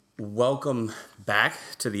Welcome back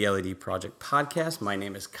to the LED Project podcast. My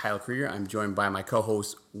name is Kyle Krieger. I'm joined by my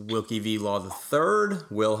co-host Wilkie V. Law III.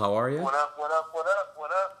 Will, how are you? What up?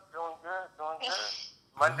 Doing good.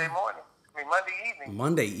 Monday morning. Monday evening.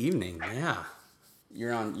 Monday evening, yeah.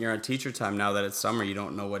 You're on teacher time now that it's summer. You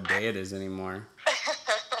don't know what day it is anymore. I've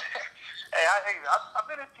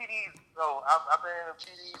been in PDs, so I've been in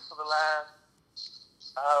PDs for the last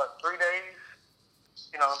 3 days.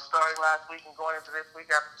 Starting last week and going into this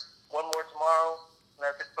week. I have one more tomorrow, and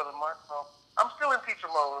that's it for the month. So I'm still in teacher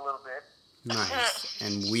mode a little bit. Nice.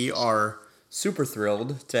 And we are super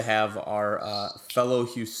thrilled to have our fellow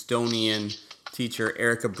Houstonian teacher,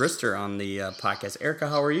 Erica Brister, on the podcast. Erica,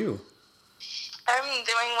 how are you? I'm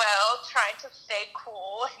doing well, trying to stay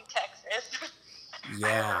cool in Texas.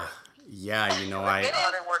 Yeah,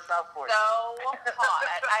 It worked out for you. So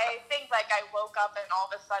hot. I think I woke up and all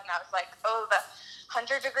of a sudden I was like, oh, the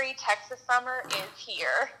 100-degree Texas summer is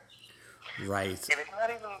here. Right. And it's not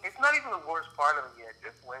even the worst part of it yet.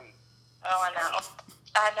 Just wait. Oh, I know.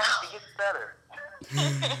 It gets better.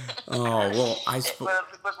 Oh, well,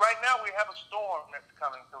 But right now we have a storm that's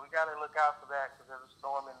coming, so we got to look out for that because there's a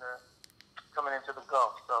storm coming into the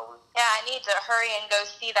Gulf. So yeah, I need to hurry and go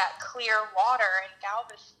see that clear water in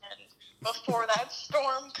Galveston before that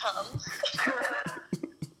storm comes.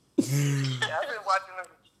 Yeah, I've been watching them.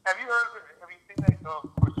 Have you seen that? Oh,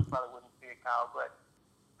 of course you probably wouldn't see it, Kyle, but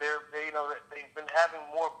they've been having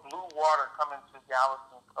more blue water coming to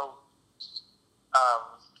Galveston coast,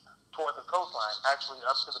 toward the coastline, actually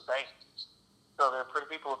up to the bank. So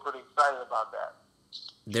people are pretty excited about that.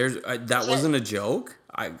 That wasn't a joke.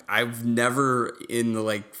 I've never, in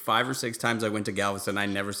the 5 or 6 times I went to Galveston, I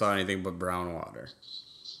never saw anything but brown water.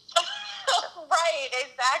 Right,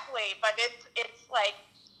 exactly. But it's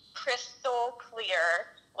crystal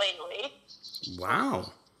clear lately.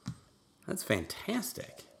 Wow, that's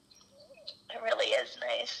fantastic. It really is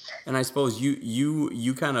nice. And I suppose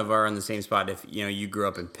you kind of are on the same spot. If you grew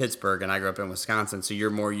up in Pittsburgh and I grew up in Wisconsin, so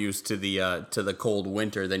you're more used to the cold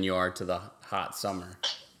winter than you are to the hot summer.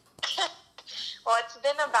 Well, it's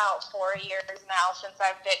been about 4 years now since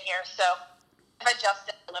I've been here, so I've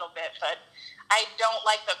adjusted a little bit, but I don't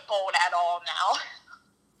like the cold at all now.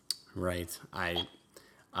 Right. I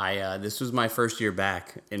this was my first year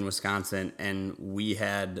back in Wisconsin, and we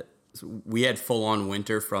had full on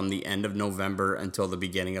winter from the end of November until the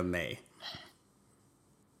beginning of May.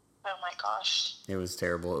 Oh my gosh. It was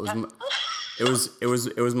terrible. It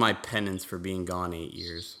was my penance for being gone 8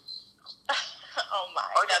 years. Oh my,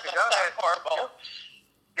 yeah, that's horrible.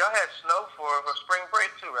 Y'all had snow for spring break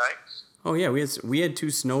too, right? Oh yeah, we had 2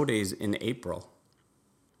 snow days in April.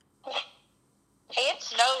 Hey, it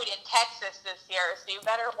snowed in Texas this year, so you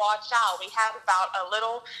better watch out. We had about a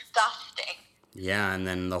little dusting. Yeah, and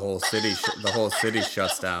then the whole city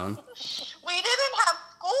shuts down. We didn't have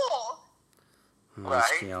school.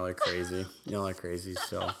 Right. Y'all are crazy.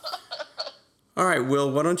 So, all right,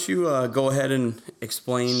 Will, why don't you go ahead and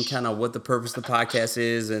explain kind of what the purpose of the podcast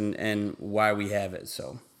is and why we have it?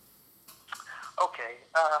 So. Okay,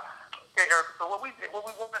 Eric. So what we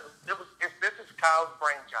wanted, this is Kyle's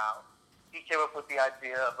brainchild. He came up with the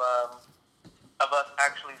idea of us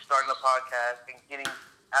actually starting a podcast and getting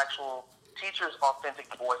actual teachers' authentic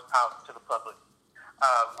voice out to the public.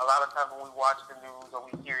 A lot of times when we watch the news or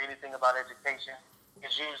we hear anything about education,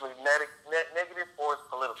 it's usually negative or it's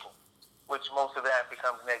political, which most of that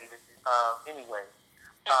becomes negative anyway.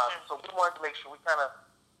 So we wanted to make sure we kind of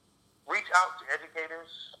reach out to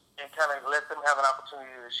educators and kind of let them have an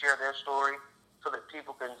opportunity to share their story so that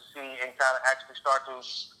people can see and kind of actually start to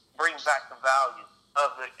bring back the value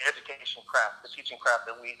of the education craft, the teaching craft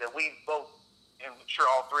that we both, and I'm sure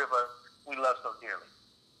all three of us, we love so dearly.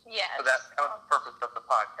 Yes. So that's kind of the purpose of the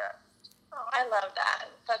podcast. Oh, I love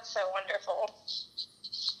that. That's so wonderful.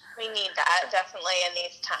 We need that definitely in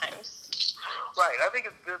these times. Right. I think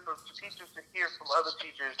it's good for teachers to hear from other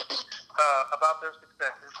teachers about their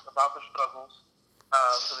successes, about their struggles.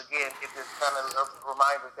 So again, it just kind of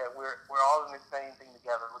reminds us that we're all in the same thing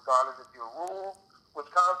together, regardless if you're rural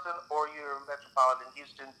Wisconsin or you're metropolitan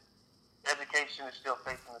Houston. Education is still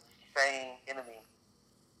facing the same enemy,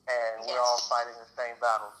 and we're all fighting the same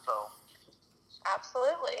battle. So,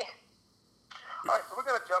 absolutely. All right. So we're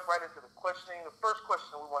going to jump right into the questioning. The first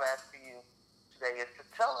question we want to ask you today is to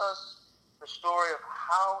tell us the story of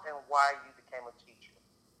how and why you became a teacher.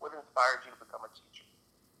 What inspired you to become a teacher?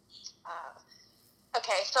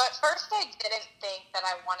 Okay, so at first I didn't think that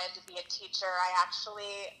I wanted to be a teacher. I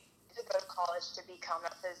actually to go to college to become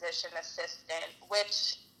a physician assistant,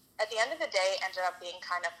 which at the end of the day ended up being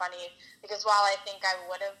kind of funny because while I think I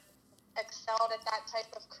would have excelled at that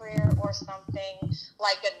type of career or something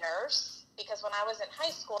like a nurse, because when I was in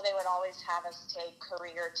high school they would always have us take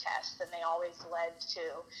career tests and they always led to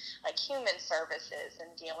like human services and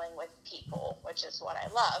dealing with people, which is what I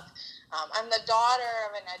love. I'm the daughter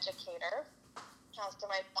of an educator. So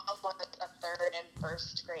my mom was a third and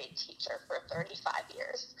first grade teacher for 35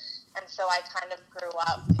 years. And so I kind of grew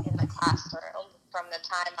up in the classroom from the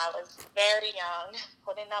time I was very young,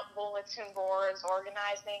 putting up bulletin boards,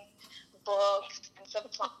 organizing books and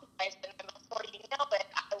supplies. And then before you know it,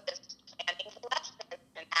 I was planning lessons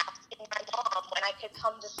and asking my mom when I could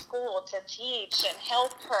come to school to teach and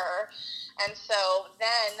help her. And so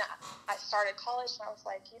then I started college and I was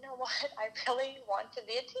like, you know what? I really want to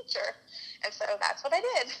be a teacher. And so that's what I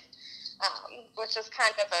did, which was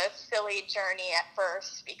kind of a silly journey at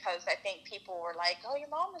first because I think people were like, oh, your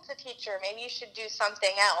mom is a teacher. Maybe you should do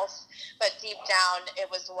something else. But deep down, it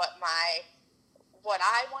was what I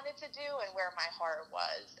wanted to do and where my heart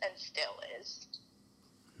was and still is.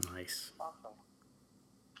 Nice. Awesome.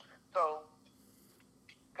 So,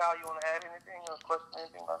 Kyle, you want to add anything or question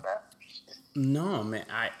anything about that? No, man.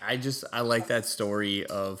 I like that story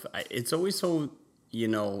of it's always so,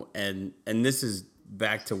 and this is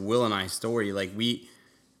back to Will and I's story. Like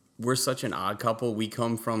we're such an odd couple. We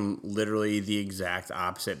come from literally the exact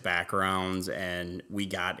opposite backgrounds, and we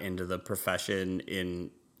got into the profession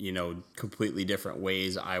in completely different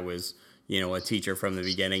ways. I was a teacher from the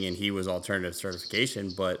beginning, and he was alternative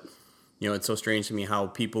certification, but. It's so strange to me how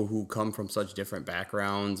people who come from such different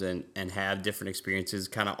backgrounds and have different experiences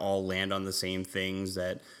kind of all land on the same things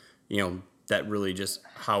that really just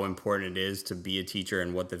how important it is to be a teacher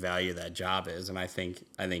and what the value of that job is. And I think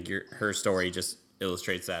her story just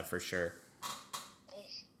illustrates that for sure.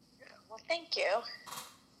 Well, thank you.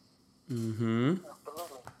 Mm-hmm.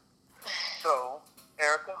 Absolutely. So,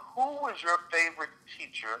 Erica, who was your favorite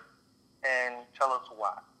teacher and tell us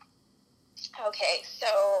why? Okay,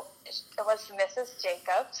 so it was Mrs.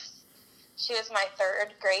 Jacobs. She was my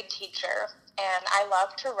third grade teacher, and I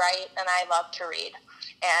love to write and I love to read.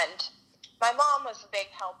 And my mom was a big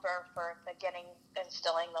helper for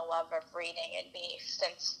instilling the love of reading in me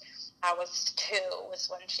since I was 2 was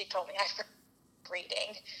when she told me I started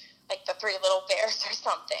reading, like the Three Little Bears or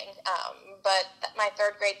something. But my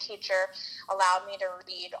third grade teacher allowed me to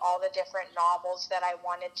read all the different novels that I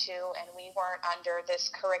wanted to, and we weren't under this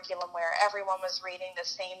curriculum where everyone was reading the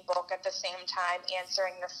same book at the same time,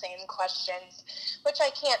 answering the same questions, which I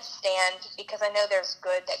can't stand because I know there's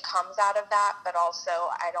good that comes out of that, but also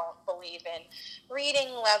I don't believe in reading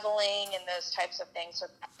leveling and those types of things. So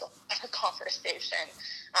that's a conversation.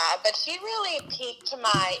 But she really piqued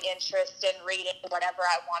my interest in reading whatever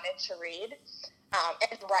I wanted to read.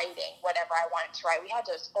 And writing whatever I wanted to write. We had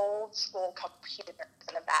those old school computers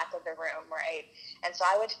in the back of the room, right? And so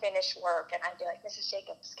I would finish work and I'd be like, Mrs.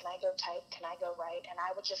 Jacobs, can I go type? Can I go write? And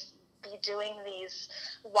I would just be doing these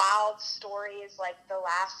wild stories like The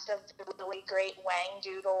Last of the Really Great Wang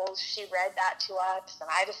Doodles. She read that to us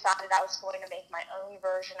and I decided I was going to make my own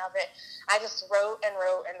version of it. I just wrote and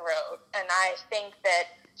wrote and wrote. And I think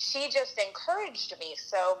that she just encouraged me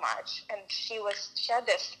so much. And she had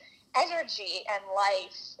this energy and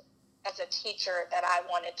life as a teacher that I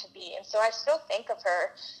wanted to be. And so I still think of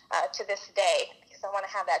her to this day because I want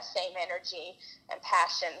to have that same energy and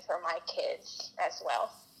passion for my kids as well.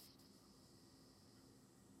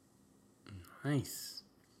 Nice.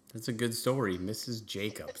 That's a good story, Mrs.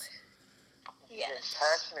 Jacobs. Yes.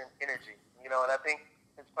 Passion and energy. And I think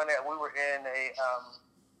it's funny that we were in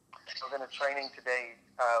a training today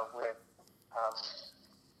with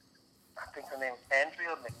I think her name's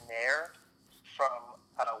Andrea McNair from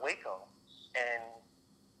Waco, and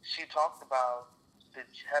she talked about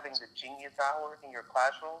having the genius hour in your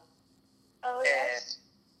classroom. Oh, yes.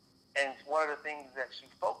 And one of the things that she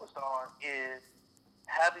focused on is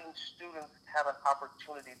having students have an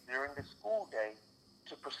opportunity during the school day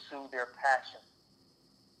to pursue their passion.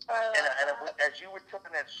 And as you were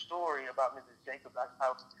telling that story about Mrs. Jacobs,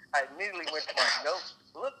 I immediately went to my notes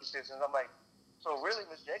to look at this, and I'm like, so really,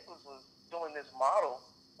 Ms. Jacobs was doing this model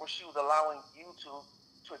where she was allowing you to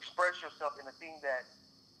express yourself in a thing that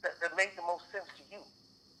made the most sense to you.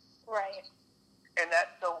 Right. And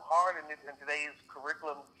that's so hard in today's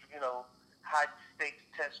curriculum, high-stakes,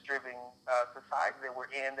 test-driven society that we're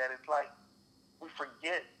in, that it's like we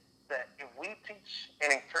forget that if we teach and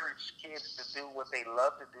encourage kids to do what they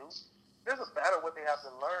love to do, it doesn't matter what they have to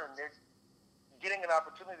learn. They're getting an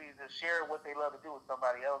opportunity to share what they love to do with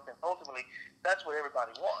somebody else, and ultimately, that's what everybody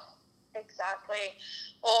wants. Exactly.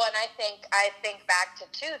 Well, and I think back to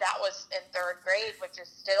too. That was in third grade, which is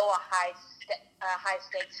still a high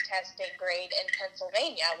stakes testing grade in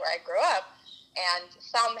Pennsylvania, where I grew up. And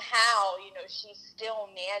somehow, she still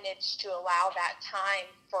managed to allow that time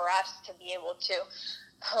for us to be able to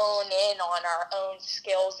hone in on our own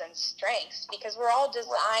skills and strengths, because we're all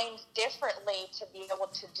designed differently to be able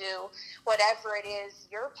to do whatever it is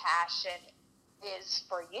your passion is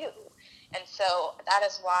for you. And so that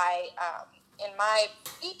is why in my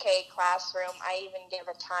PK classroom, I even give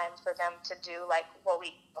a time for them to do like what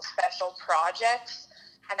we call special projects.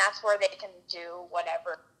 And that's where they can do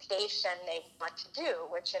whatever station they want to do,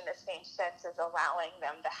 which in the same sense is allowing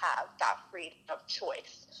them to have that freedom of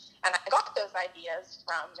choice. And I got those ideas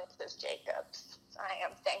from Mrs. Jacobs. I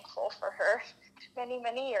am thankful for her many,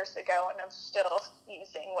 many years ago, and I'm still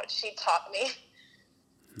using what she taught me.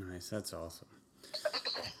 Nice. That's awesome.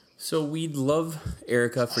 So we'd love,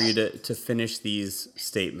 Erica, for you to finish these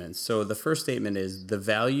statements. So the first statement is, the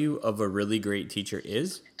value of a really great teacher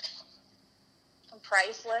is?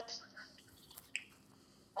 Priceless.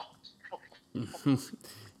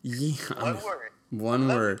 Yeah, One word. One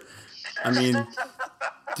word. I mean,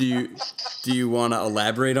 do you want to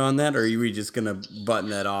elaborate on that, or are we just gonna button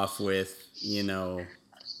that off with,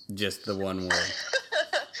 just the one word?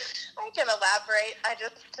 I can elaborate. I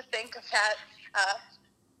just think of that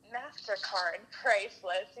MasterCard,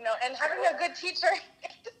 priceless. And having a good teacher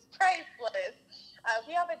is priceless. If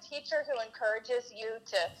you have a teacher who encourages you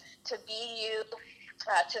to be you,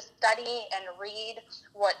 to study and read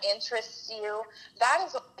what interests you, that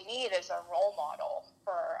is what we need as a role model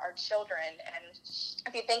for our children. And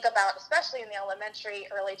if you think about, especially in the elementary,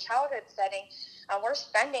 early childhood setting, we're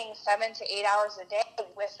spending 7 to 8 hours a day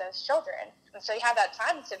with those children. And so you have that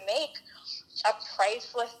time to make a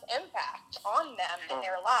priceless impact on them in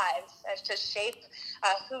their lives and to shape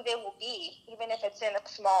who they will be, even if it's in a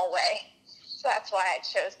small way. So that's why I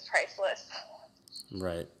chose priceless.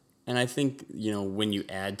 Right. And I think, when you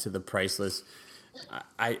add to the priceless,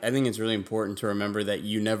 I think it's really important to remember that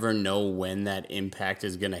you never know when that impact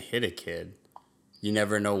is going to hit a kid. You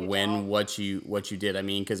never know when what you did. I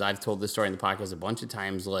mean, because I've told this story in the podcast a bunch of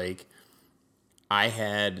times. Like, I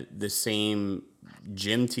had the same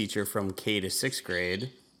gym teacher from K to 6th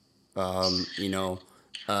grade.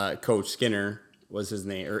 Coach Skinner was his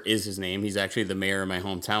name, or is his name. He's actually the mayor of my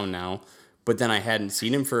hometown now. But then I hadn't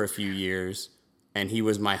seen him for a few years, and he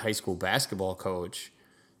was my high school basketball coach.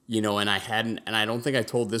 And I don't think I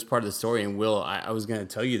told this part of the story. And Will, I was going to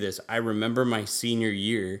tell you this. I remember my senior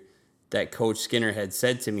year that Coach Skinner had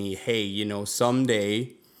said to me, hey,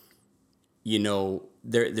 someday,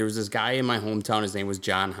 there was this guy in my hometown. His name was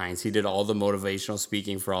John Hines. He did all the motivational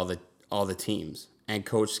speaking for all the teams. And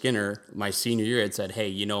Coach Skinner, my senior year, had said,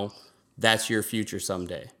 hey, that's your future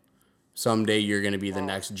someday. Someday you're going to be the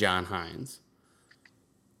next John Hines.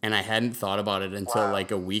 And I hadn't thought about it until like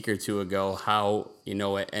a week or two ago, how,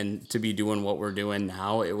 and to be doing what we're doing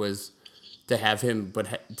now, it was to have him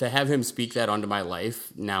speak that onto my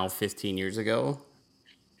life now 15 years ago,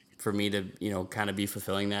 for me to, kind of be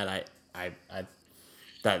fulfilling that.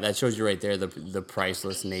 That shows you right there the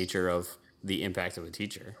priceless nature of the impact of a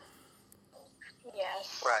teacher.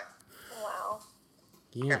 Yes. Right. Wow.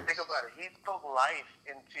 Yeah. And think about it. He spoke life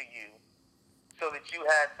into you so that you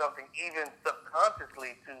had something even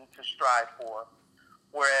subconsciously to strive for.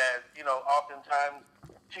 Whereas, oftentimes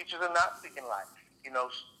teachers are not speaking life.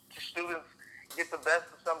 Students get the best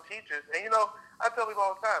of some teachers. And, I tell people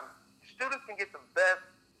all the time, students can get the best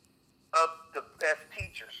of the best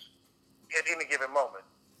teachers at any given moment.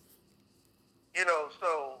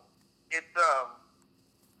 So it's,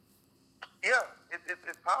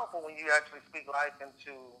 it's powerful when you actually speak life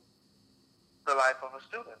into the life of a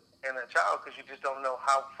student and a child, because you just don't know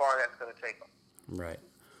how far that's going to take them. Right.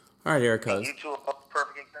 All right, Erica. And you two are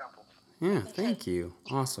perfect examples. Yeah, thank you.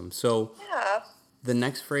 Awesome. So the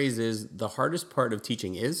next phrase is, the hardest part of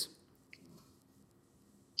teaching is?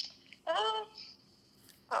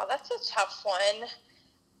 That's a tough one.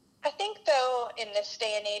 I think, though, in this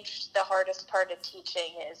day and age, the hardest part of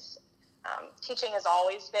teaching is teaching has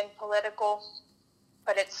always been political,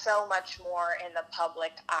 but it's so much more in the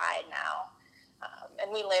public eye now.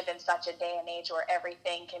 And we live in such a day and age where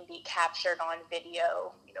everything can be captured on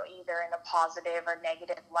video, either in a positive or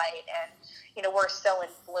negative light. And, we're so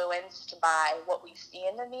influenced by what we see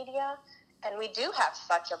in the media. And we do have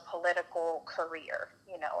such a political career,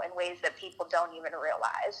 in ways that people don't even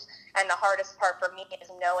realize. And the hardest part for me is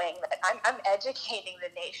knowing that I'm educating the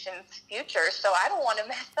nation's future, so I don't want to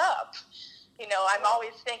mess up. I'm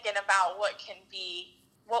always thinking about what can be,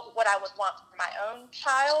 what I would want for my own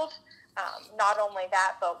child, not only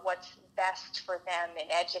that, but what's best for them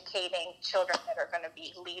in educating children that are going to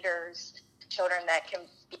be leaders, children that can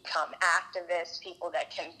become activists, people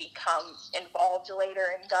that can become involved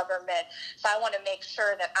later in government. So I want to make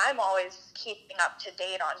sure that I'm always keeping up to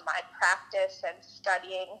date on my practice and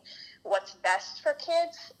studying what's best for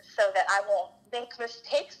kids so that I won't make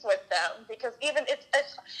mistakes with them, because even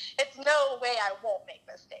it's no way I won't make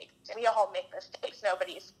mistakes. We all make mistakes.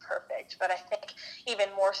 Nobody's perfect. But I think even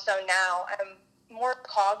more so now, I'm more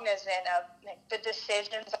cognizant of the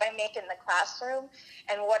decisions I make in the classroom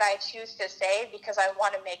and what I choose to say, because I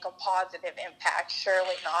want to make a positive impact,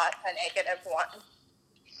 surely not a negative one.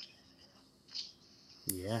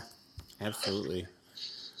 Yeah, absolutely.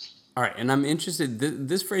 All right, and I'm interested.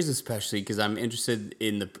 This phrase especially because I'm interested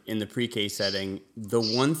in the pre-K setting. The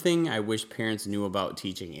one thing I wish parents knew about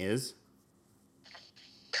teaching is.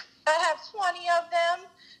 I have 20 of them,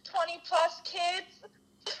 20 plus kids,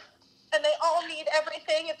 and they all need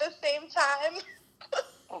everything at the same time.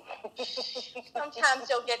 Sometimes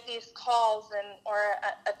you'll get these calls or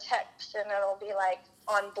a text, and it'll be like,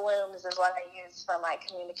 on Blooms is what I use for my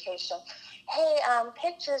communication. Hey,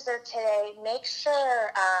 pictures are today. Make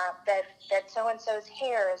sure that so-and-so's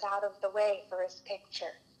hair is out of the way for his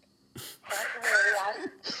picture.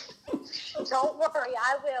 Don't worry,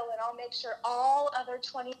 I will, and I'll make sure all other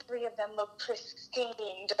 23 of them look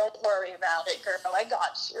pristine. Don't worry about it, girl. I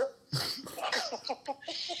got you.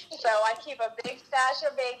 So I keep a big stash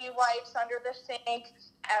of baby wipes under the sink.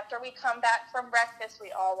 After we come back from breakfast,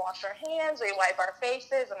 we all wash our hands, we wipe our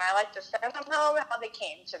faces, and I like to send them home how they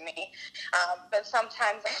came to me. But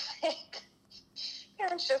sometimes I think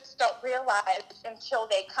parents just don't realize until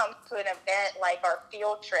they come to an event like our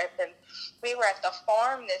field trip. And we were at the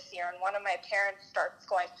farm this year, and one of my parents starts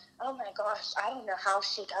going, oh my gosh, I don't know how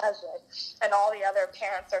she does it. And all the other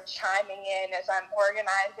parents are chiming in as I'm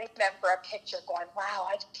organizing them for a picture, going, wow,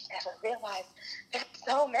 I just never realized there's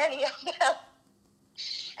so many of them.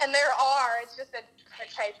 And there are, it's just a different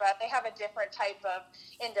they have a different type of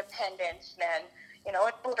independence than an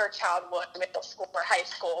older child would, middle school or high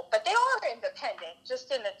school, but they are independent,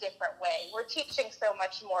 just in a different way. We're teaching so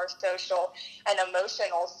much more social and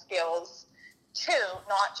emotional skills too,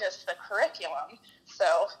 not just the curriculum.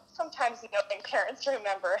 So sometimes parents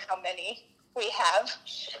remember how many we have,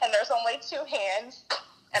 and there's only 2 hands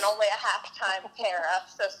and only a half-time para,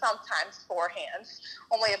 so sometimes 4 hands.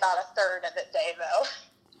 Only about a third of the day,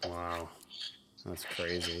 though. Wow, that's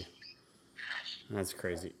crazy. That's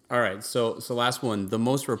crazy. All right, so last one. The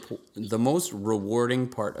most rewarding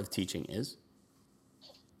part of teaching is.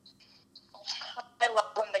 I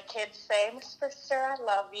love when the kids say, "Miss Sister, I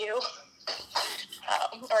love you,"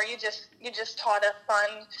 or you just taught a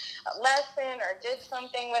fun lesson or did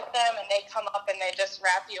something with them, and they come up and they just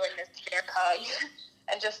wrap you in this bear hug,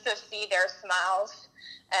 and just to see their smiles,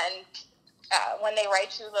 and when they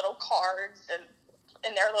write you little cards and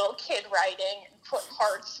in their little kid writing and put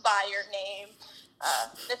hearts by your name.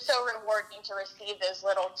 It's so rewarding to receive those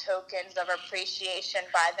little tokens of appreciation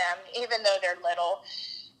by them, even though they're little.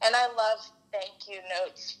 And I love thank you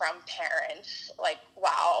notes from parents. Like,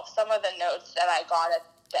 wow, some of the notes that I got at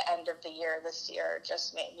the end of the year this year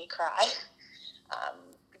just made me cry.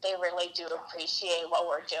 They really do appreciate what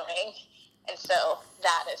we're doing. And so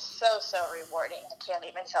that is so, so rewarding. I can't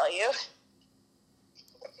even tell you.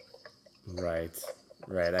 Right.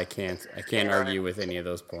 I can't argue with any of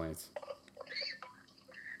those points.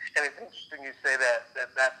 And it's interesting you say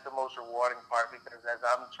that's the most rewarding part, because as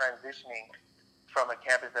I'm transitioning from a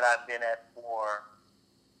campus that I've been at for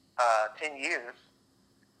 10 years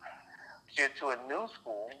to a new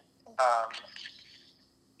school, I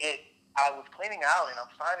was cleaning out and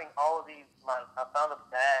I'm finding all of these. I found a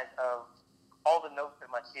bag of all the notes that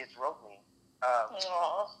my kids wrote me.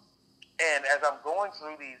 And as I'm going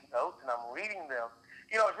through these notes and I'm reading them,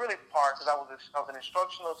 it's really hard because I was an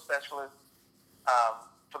instructional specialist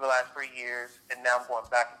for the last 3 years, and now I'm going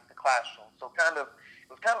back into the classroom. So it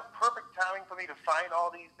was kind of perfect timing for me to find all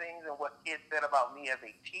these things and what kids said about me as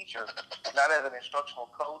a teacher, not as an instructional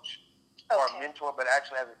coach or a mentor, but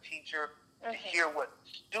actually as a teacher, to hear what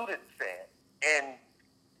students said. And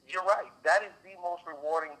you're right, that is the most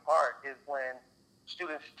rewarding part, is when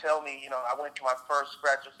students tell me, I went to my first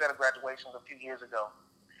set of graduations a few years ago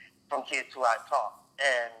from kids who I taught.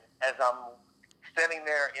 And as I'm sitting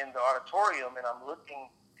there in the auditorium and I'm looking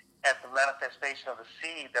at the manifestation of the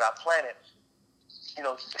seed that I planted, 6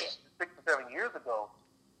 to 7 years ago,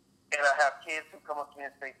 and I have kids who come up to me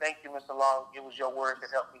and say, thank you, Mr. Long, it was your words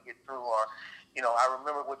that helped me get through, or, I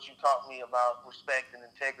remember what you taught me about respect and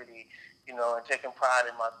integrity, and taking pride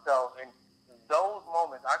in myself. And those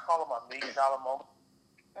moments, I call them my $1 million moments,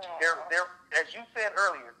 They're, as you said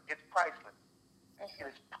earlier, it's priceless. It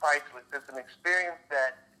is priceless. It's an experience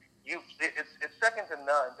that it's second to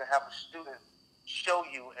none to have a student show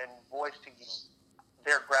you and voice to you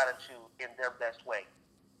their gratitude in their best way.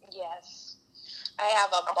 Yes. I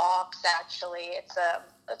have a box actually. It's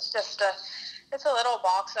a little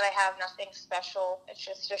box that I have, nothing special. It's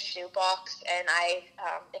just a shoe box, and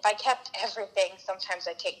if I kept everything, sometimes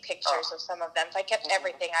I take pictures of some of them. If I kept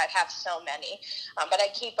everything, I'd have so many. But I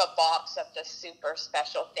keep a box of the super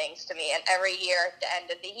special things to me, and every year at the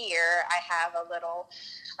end of the year, I have a little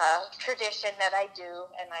tradition that I do,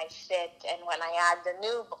 and I sit, and when I add the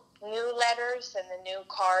new letters and the new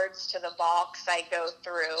cards to the box, I go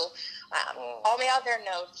through all my other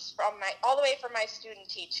notes all the way from my student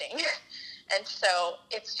teaching. And so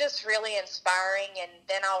it's just really inspiring, and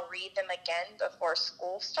then I'll read them again before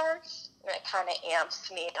school starts, and it kind of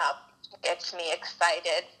amps me up, gets me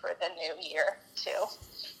excited for the new year too.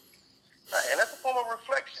 Right, and that's a form of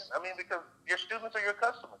reflection. I mean, because your students are your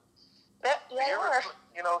customers. They are.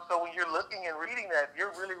 So when you're looking and reading that,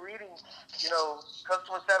 you're really reading,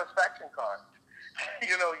 customer satisfaction cards.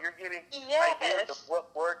 You're getting ideas of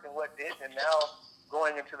what worked and what didn't, and now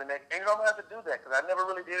going into the next. And I'm going to have to do that because I never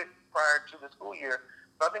really did it prior to the school year.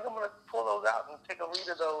 So I think I'm going to pull those out and take a read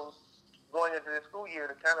of those going into the school year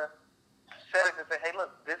to kind of set it and say, hey,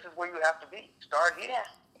 look, this is where you have to be. Start here. Yeah.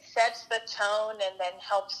 Sets the tone and then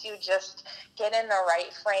helps you just get in the right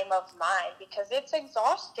frame of mind, because it's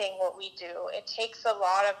exhausting what we do. It takes a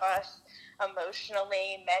lot of us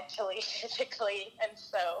emotionally, mentally, physically, and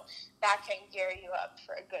so that can gear you up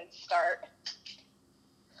for a good start.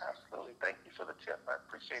 Absolutely. Thank you for the tip. I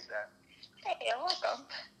appreciate that. Hey, you're welcome.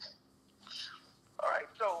 All right,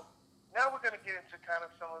 so now we're going to get into kind of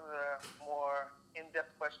some of the more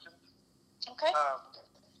in-depth questions. Okay.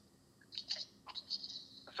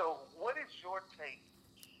 So what is your take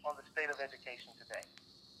on the state of education today?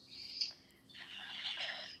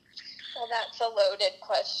 Well, that's a loaded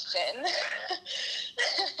question.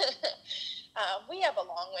 We have a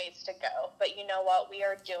long ways to go, but you know what? We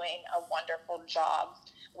are doing a wonderful job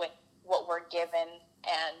with what we're given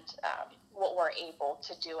and what we're able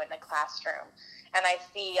to do in the classroom. And I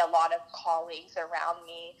see a lot of colleagues around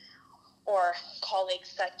me, or colleagues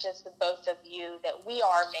such as the both of you, that we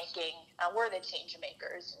are making, we're the change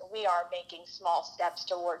makers. We are making small steps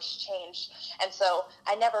towards change. And so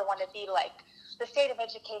I never want to be like, the state of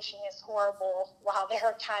education is horrible, while there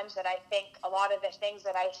are times that I think a lot of the things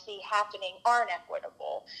that I see happening aren't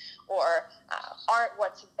equitable or aren't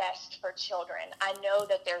what's best for children. I know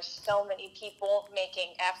that there's so many people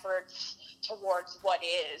making efforts towards what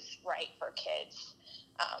is right for kids.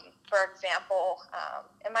 For example,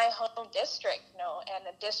 in my home district, and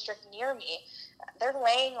a district near me, they're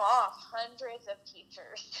laying off hundreds of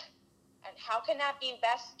teachers. And how can that be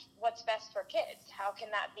what's best for kids? How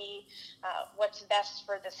can that be what's best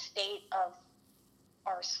for the state of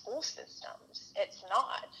our school systems? It's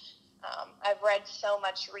not. I've read so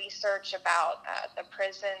much research about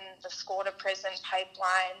the school-to-prison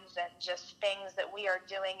pipelines, and just things that we are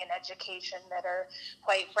doing in education that are,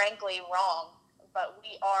 quite frankly, wrong. But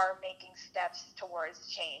we are making steps towards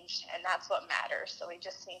change, and that's what matters. So we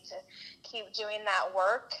just need to keep doing that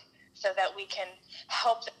work so that we can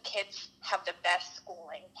help the kids have the best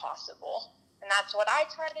schooling possible. And that's what I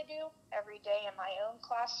try to do every day in my own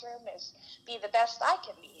classroom, is be the best I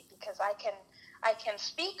can be, because I can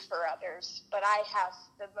speak for others, but I have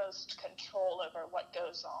the most control over what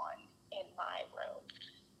goes on in my room.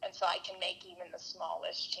 And so I can make even the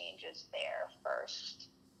smallest changes there first.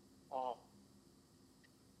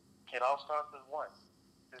 It all starts with one.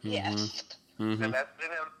 Yes. Mm-hmm. And that's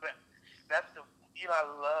the, I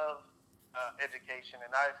love education.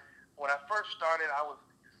 And when I first started, I was,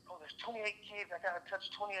 there's 28 kids. I got to touch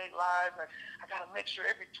 28 lives. I got to make sure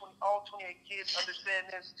all 28 kids understand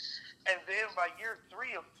this. And then by year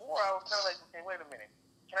 3 or 4, I was kind of like, okay, wait a minute.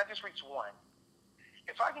 Can I just reach one?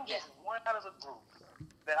 If I can get one out of the group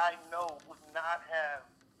that I know would not have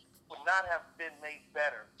been made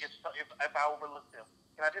better if I overlooked them,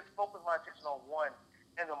 can I just focus my attention on one?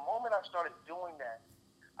 And the moment I started doing that,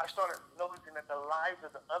 I started noticing that the lives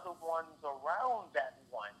of the other ones around that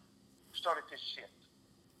one started to shift.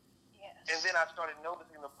 Yes. And then I started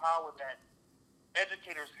noticing the power that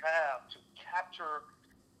educators have to capture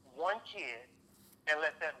one kid and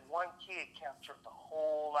let that one kid capture a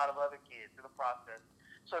whole lot of other kids in the process.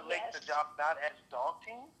 So it makes the job not as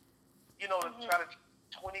daunting, to try to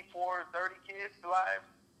 24, 30 kids' lives,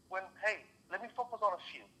 when, hey, let me focus on a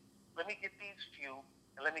few. Let me get these few,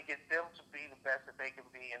 and let me get them to be the best that they can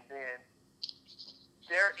be, and then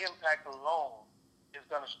their impact alone is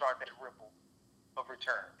going to start that ripple. of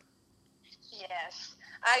return. Yes,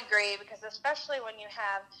 I agree, because especially when you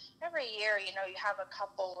have every year, you know, you have a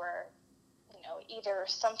couple where, you know, either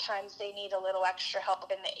sometimes they need a little extra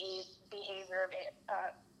help in the behavior,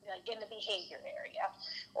 like in the behavior area,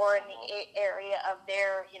 or in the area of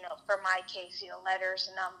their, you know, for my case, you know,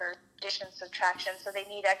 letters, numbers, addition, subtraction, so they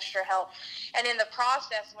need extra help. And in the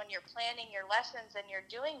process, when you're planning your lessons and you're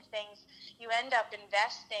doing things, you end up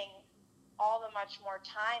investing all the much more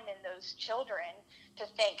time in those children to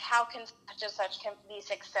think, how can such and such can be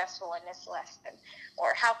successful in this lesson,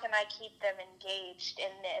 or how can I keep them engaged in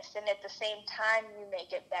this? And at the same time, you make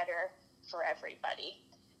it better for everybody,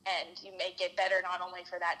 and you make it better not only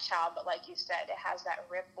for that child, but like you said, it has that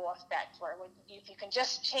ripple effect where if you can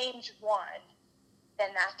just change one, then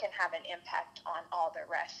that can have an impact on all the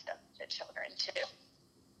rest of the children too.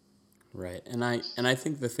 Right. And I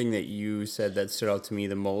think the thing that you said that stood out to me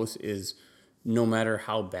the most is no matter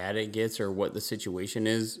how bad it gets or what the situation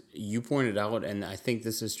is, you pointed out, and I think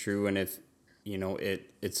this is true, and if you know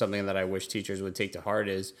it's something that I wish teachers would take to heart,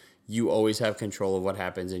 is you always have control of what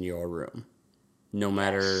happens in your room.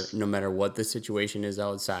 Yes. No matter what the situation is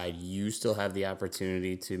outside, you still have the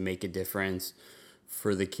opportunity to make a difference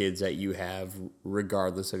for the kids that you have,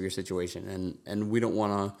 regardless of your situation. And we don't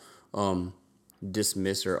want to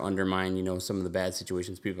dismiss or undermine, you know, some of the bad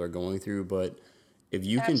situations people are going through, but if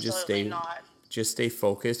you can Absolutely not. just stay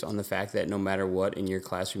focused on the fact that no matter what in your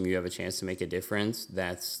classroom you have a chance to make a difference,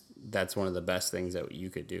 that's one of the best things that you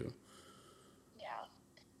could do. Yeah,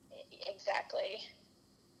 exactly.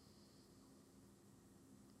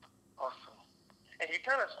 Awesome. And you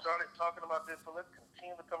kind of started talking about this, so let's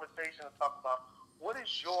continue the conversation and talk about what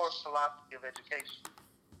is your philosophy of education?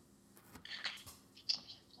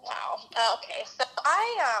 Wow. Okay. So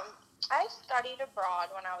I studied abroad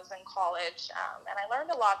when I was in college, and I learned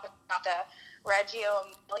a lot about the Reggio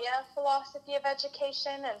Emilia philosophy of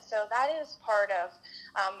education, and so that is part of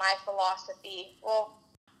my philosophy. Well,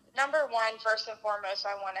 number one, first and foremost,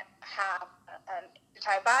 I want to have an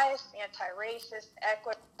anti-bias, anti-racist,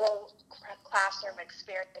 equitable classroom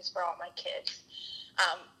experience for all my kids,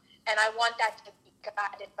 and I want that to be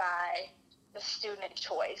guided by the student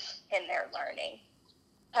choice in their learning.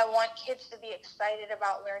 I want kids to be excited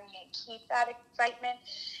about learning and keep that excitement.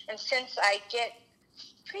 And since I get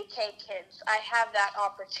pre-K kids, I have that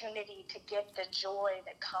opportunity to get the joy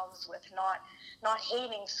that comes with not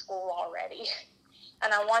hating school already.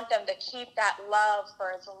 And I want them to keep that love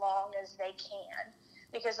for as long as they can.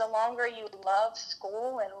 Because the longer you love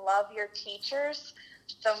school and love your teachers,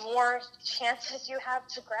 the more chances you have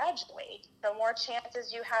to graduate, the more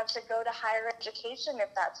chances you have to go to higher education if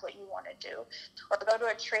that's what you want to do, or go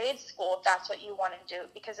to a trade school if that's what you want to do,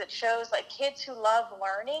 because it shows like kids who love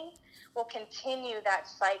learning will continue that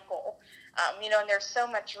cycle. You know, and there's so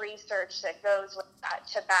much research that goes with that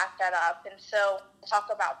to back that up. And so talk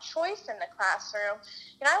about choice in the classroom.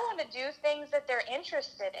 You know, I want to do things that they're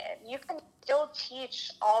interested in. You can still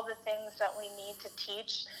teach all the things that we need to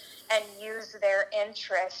teach and use their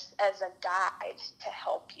interests as a guide to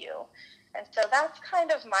help you. And so that's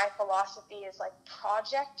kind of my philosophy, is like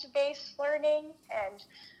project-based learning and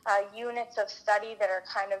units of study that are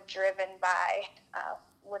kind of driven by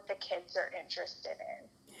what the kids are interested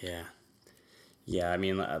in. Yeah. Yeah, I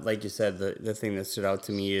mean, like you said, the thing that stood out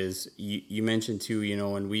to me is you mentioned too, you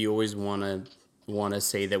know, and we always want to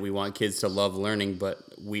say that we want kids to love learning, but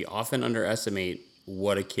we often underestimate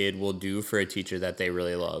what a kid will do for a teacher that they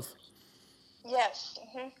really love. Yes.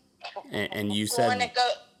 Mm-hmm. And you Well, and said,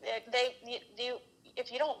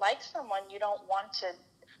 if you don't like someone, you don't want to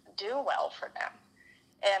do well for them.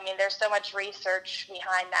 I mean, there's so much research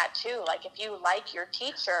behind that too. Like, if you like your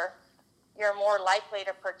teacher, you're more likely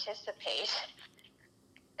to participate.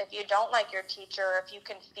 If you don't like your teacher, if you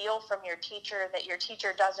can feel from your teacher that your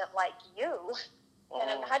teacher doesn't like you,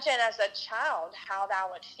 then imagine as a child how that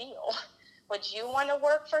would feel. Would you want to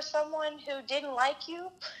work for someone who didn't like you?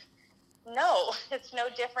 No, it's no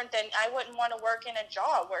different than I wouldn't want to work in a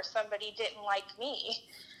job where somebody didn't like me.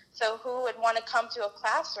 So who would want to come to a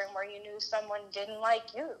classroom where you knew someone didn't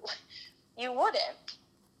like you? You wouldn't.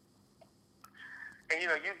 And you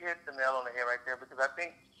know, you hit the nail on the head right there, because I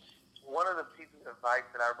think one of the pieces of advice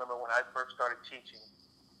that I remember when I first started teaching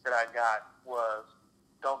that I got was,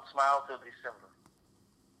 don't smile till December.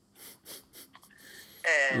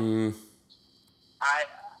 And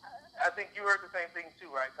I think you heard the same thing too,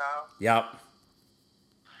 right, Kyle? yep,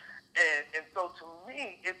 And so to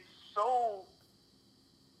me, it's so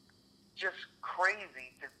just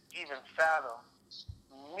crazy to even fathom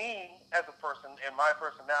me as a person and my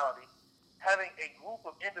personality having a group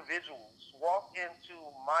of individuals walk into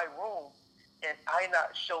my room and I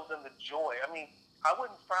not show them the joy. I mean, I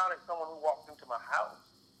wouldn't frown at someone who walked into my house.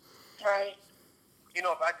 Right. You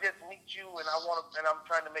know, if I just meet you and I'm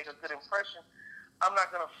trying to make a good impression, I'm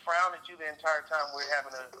not going to frown at you the entire time we're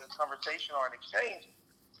having a conversation or an exchange.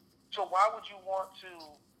 So why would you want to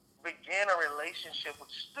begin a relationship with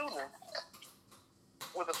students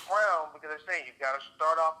with a frown because they're saying you've got to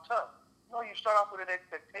start off tough? No, you start off with an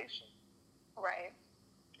expectation. Right.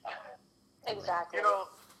 Exactly. You know,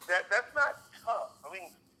 that's not tough. I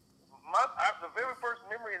mean, the very first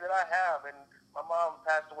memory that I have, and my mom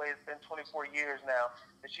passed away, it's been 24 years now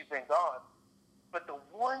that she's been gone. But the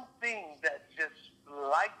one thing that just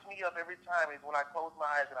lights me up every time is when I close my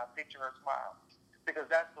eyes and I picture her smile. Because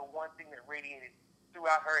that's the one thing that radiated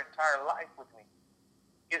throughout her entire life with me,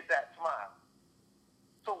 is that smile.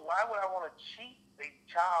 So why would I want to cheat a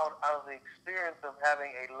child out of the experience of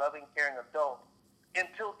having a loving, caring adult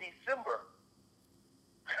until December?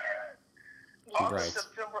 August,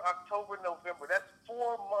 September, October, November. That's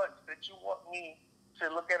 4 months that you want me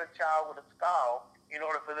to look at a child with a scowl in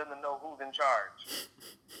order for them to know who's in charge.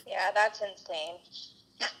 Yeah, that's insane.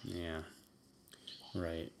 Yeah.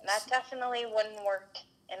 Right. That definitely wouldn't work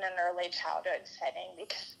in an early childhood setting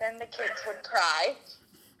because then the kids would cry.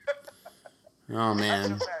 Oh,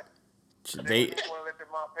 man. They just want to let their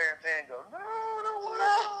parents' hand go, no, I don't want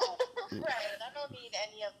to go. Right, I don't need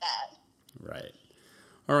any of that. Right.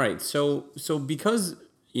 All right. So because,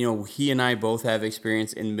 you know, he and I both have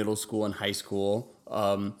experience in middle school and high school,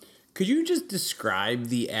 could you just describe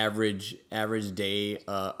the average day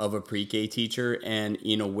of a pre-K teacher? And,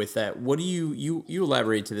 you know, with that, what do you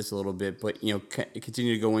elaborate to this a little bit, but, you know,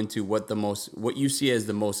 continue to go into what you see as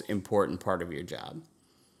the most important part of your job?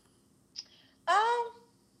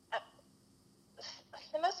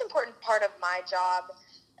 The most important part of my job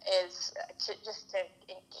is to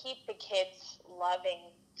keep the kids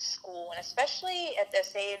loving school, and especially at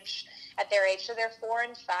their age, so they're 4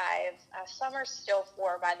 and 5. Some are still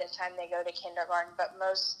 4 by the time they go to kindergarten, but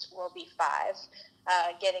most will be 5,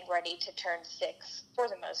 getting ready to turn 6 for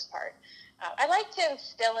the most part. I like to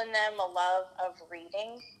instill in them a love of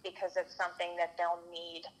reading because it's something that they'll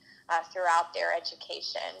need throughout their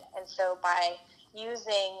education. And so by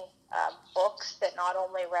using books that not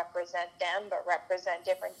only represent them but represent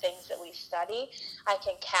different things that we study, I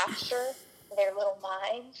can capture their little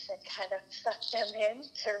minds and kind of suck them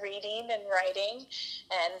into reading and writing,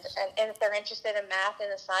 and if they're interested in math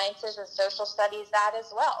and the sciences and social studies, that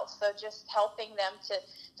as well. So just helping them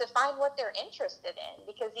to find what they're interested in,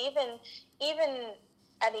 because even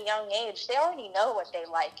at a young age, they already know what they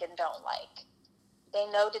like and don't like. They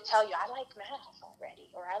know to tell you, I like math already,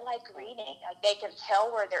 or I like reading. They can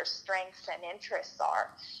tell where their strengths and interests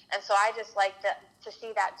are. And so I just like to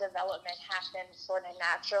see that development happen sort of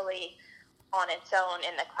naturally on its own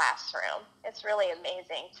in the classroom. It's really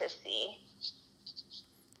amazing to see.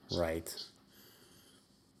 Right.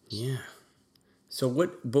 Yeah. So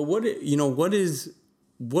what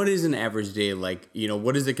is an average day like? You know,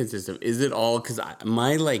 what is it consist of? Is it all, because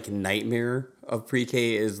my like nightmare of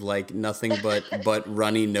pre-K is like nothing but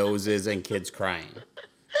runny noses and kids crying.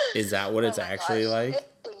 Is that what it's actually like?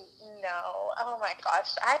 No. Oh my gosh.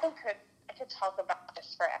 I could talk about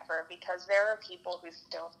this forever, because there are people who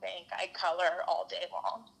still think I color all day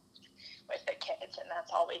long with the kids, and that's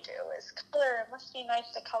all we do is color. It must be nice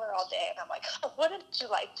to color all day. And I'm like, oh, what would you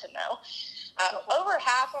like to know? Over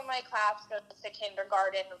half of my class goes to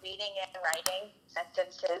kindergarten, reading and writing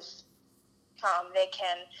sentences. They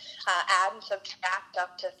can add and subtract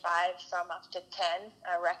up to 5, some up to 10,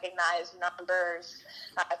 recognize numbers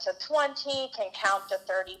to 20, can count to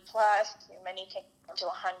 30 plus, many can count to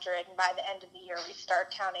 100, and by the end of the year we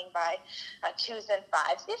start counting by 2s and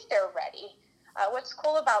 5s if they're ready. What's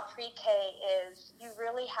cool about pre-K is you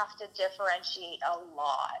really have to differentiate a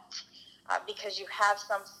lot. Because you have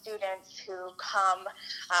some students who come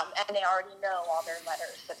and they already know all their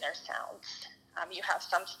letters and their sounds. You have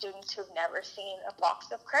some students who've never seen a box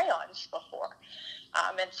of crayons before.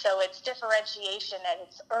 And so it's differentiation at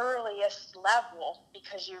its earliest level,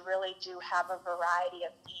 because you really do have a variety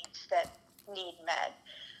of needs that need met.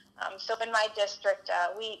 So in my district,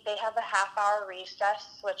 they have a half-hour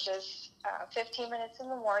recess, which is 15 minutes in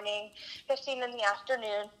the morning, 15 in the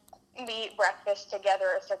afternoon. We eat breakfast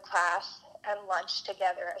together as a class and lunch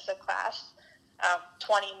together as a class,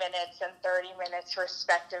 20 minutes and 30 minutes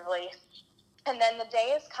respectively. And then the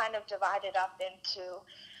day is kind of divided up into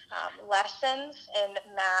lessons in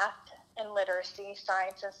math and literacy,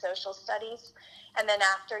 science and social studies. And then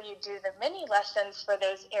after you do the mini lessons for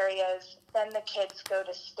those areas, then the kids go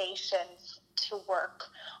to stations to work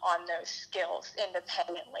on those skills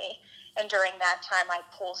independently. And during that time, I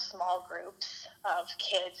pull small groups of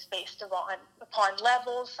kids based upon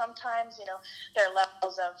levels. Sometimes, their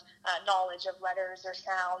levels of knowledge of letters or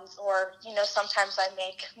sounds, or, sometimes I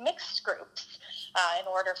make mixed groups in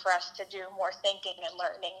order for us to do more thinking and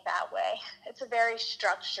learning that way. It's a very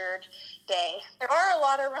structured day. There are a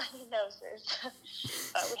lot of runny noses,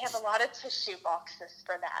 but we have a lot of tissue boxes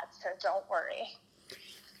for that, so don't worry.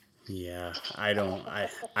 Yeah, I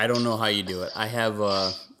don't know how you do it. I have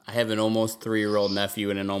an almost 3-year-old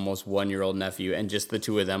nephew and an almost 1-year-old nephew, and just the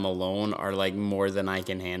two of them alone are like more than I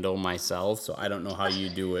can handle myself. So I don't know how you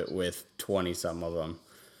do it with 20 some of them.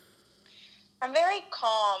 I'm very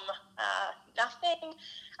calm.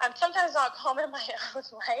 I'm sometimes not calm in my own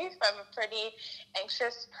life. I'm a pretty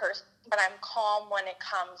anxious person, but I'm calm when it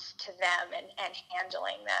comes to them and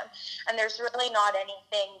handling them. And there's really not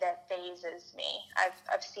anything that phases me.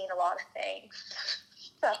 I've seen a lot of things.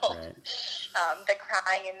 So Right. The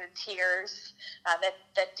crying and the tears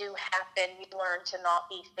that do happen, you learn to not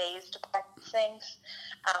be fazed by things.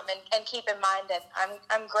 And keep in mind that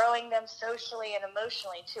I'm growing them socially and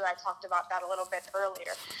emotionally too. I talked about that a little bit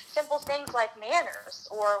earlier. Simple things like manners,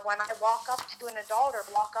 or when I walk up to an adult or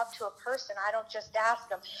walk up to a person, I don't just ask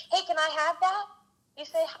them, "Hey, can I have that?" You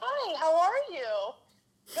say, "Hi, how are you?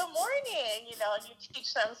 Good morning," and you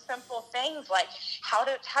teach them simple things like how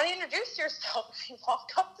to introduce yourself if you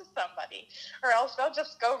walk up to somebody, or else they'll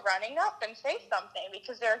just go running up and say something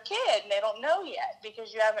because they're a kid and they don't know yet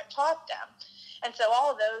because you haven't taught them. And so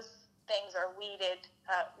all of those things are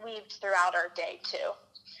weaved throughout our day too.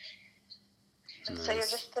 And Nice. so you're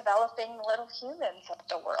just developing little humans of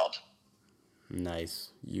the world. Nice.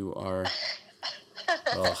 You are.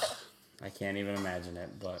 Oh, I can't even imagine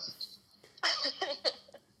it, but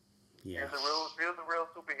yeah. You're the real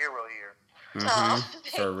superhero here.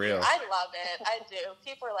 For real. I love it. I do.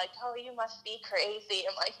 People are like, "Oh, you must be crazy."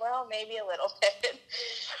 I'm like, well, maybe a little bit.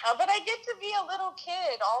 But I get to be a little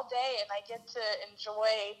kid all day, and I get to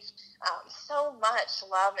enjoy so much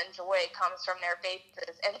love and joy comes from their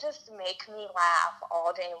faces, and just make me laugh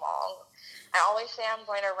all day long. I always say I'm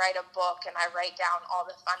going to write a book, and I write down all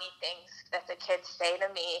the funny things that the kids say to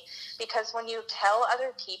me, because when you tell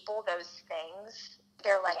other people those things,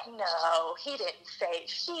 they're like, "No, she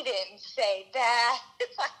didn't say that."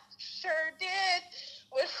 I sure did.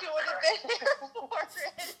 Wish you would have been here for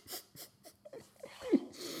it.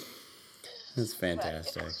 That's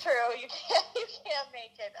fantastic. But it's true. You can't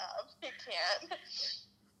make it up. You can't.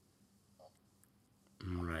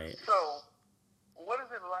 Right. So, what is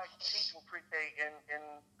it like teaching pre-K in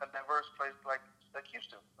a diverse place like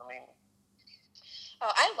Houston? I mean,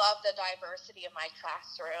 I love the diversity of my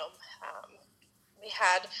classroom. We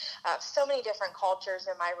had so many different cultures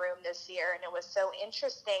in my room this year, and it was so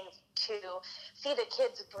interesting to see the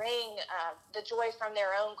kids bring the joy from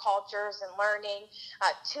their own cultures and learning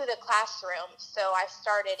to the classroom. So I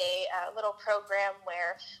started a little program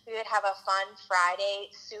where we would have a fun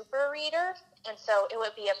Friday super reader, and so it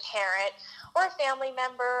would be a parent or a family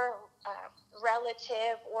member,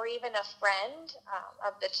 relative, or even a friend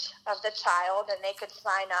of the child, and they could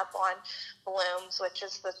sign up on Blooms, which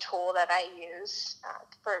is the tool that I use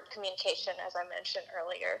for communication, as I mentioned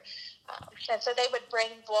earlier. And so they would bring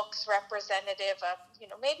books representative of,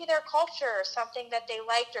 maybe their culture, or something that they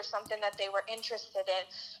liked, or something that they were interested in.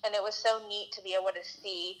 And it was so neat to be able to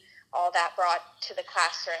see all that brought to the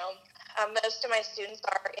classroom. Most of my students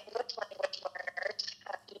are English language learners,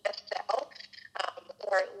 ESL,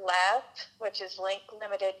 or LEP, which is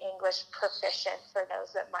Limited English Proficient, for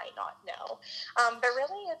those that might not know. But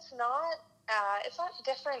really, it's not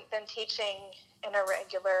different than teaching in a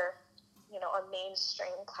regular, a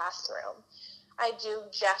mainstream classroom. I do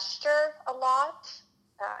gesture a lot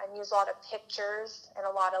and use a lot of pictures and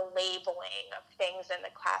a lot of labeling of things in the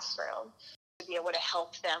classroom to be able to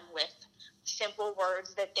help them with simple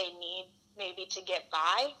words that they need maybe to get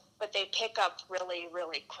by, but they pick up really,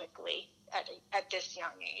 really quickly at this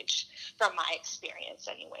young age, from my experience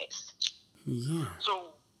anyways. Yeah.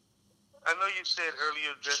 So, I know you said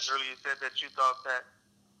earlier that you thought that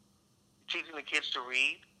teaching the kids to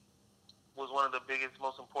read was one of the biggest,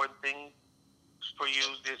 most important things for you.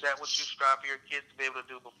 Is that what you strive for your kids to be able to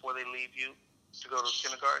do before they leave you to go to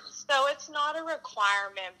kindergarten? So it's not a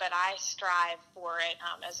requirement, but I strive for it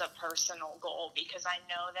as a personal goal, because I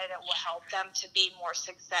know that it will help them to be more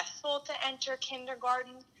successful to enter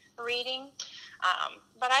kindergarten reading.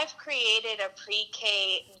 But I've created a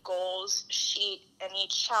pre-K goals sheet, and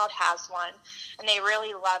each child has one, and they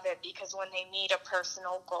really love it because when they meet a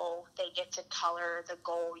personal goal, they get to color the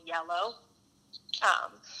goal yellow.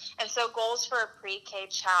 And so goals for a pre-K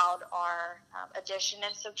child are addition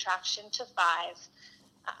and subtraction to 5,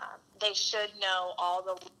 They should know all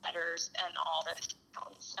the letters and all the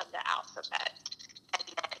sounds of the alphabet, and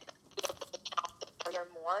then be able to count to 3 or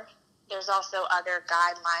more. There's also other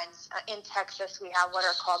guidelines. In Texas, we have what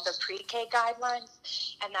are called the pre-K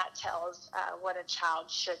guidelines, and that tells what a child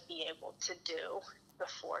should be able to do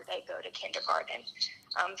before they go to kindergarten.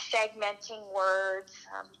 Segmenting words,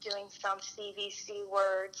 doing some CVC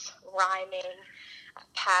words, rhyming,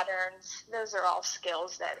 patterns. Those are all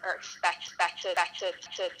skills that are expected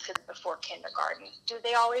to before kindergarten. Do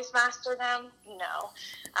they always master them? No.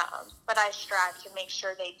 But I strive to make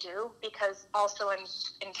sure they do, because also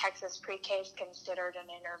in Texas, pre-K is considered an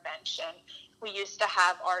intervention. We used to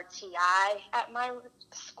have RTI at my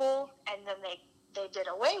school, and then they did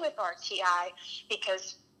away with RTI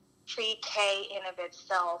because pre-K in of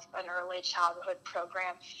itself, an early childhood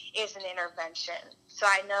program, is an intervention. So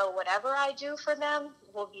I know whatever I do for them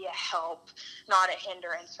will be a help, not a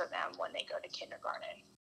hindrance for them when they go to kindergarten.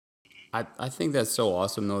 I think that's so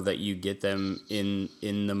awesome though that you get them in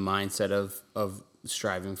the mindset of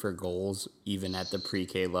striving for goals even at the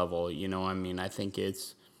pre-K level. You know, I mean, I think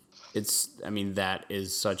I mean, that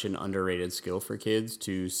is such an underrated skill for kids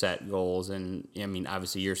to set goals. And I mean,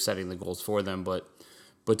 obviously you're setting the goals for them, but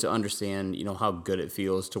to understand, you know, how good it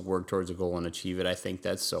feels to work towards a goal and achieve it. I think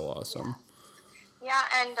that's so awesome. Yeah,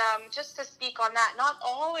 and just to speak on that, not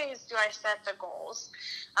always do I set the goals.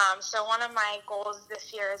 So one of my goals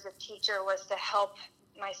this year as a teacher was to help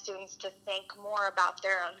my students to think more about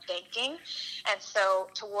their own thinking. And so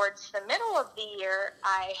towards the middle of the year,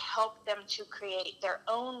 I helped them to create their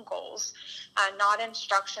own goals, not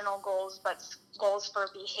instructional goals, but goals for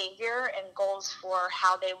behavior and goals for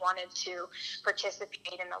how they wanted to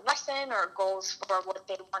participate in a lesson, or goals for what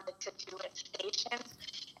they wanted to do in stations.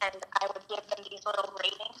 And I would give them these little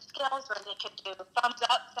rating scales where they could do thumbs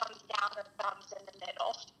up, thumbs down, or thumbs in the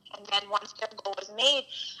middle. And then once their goal was made,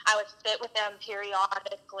 I would sit with them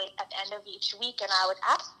periodically at the end of each week, and I would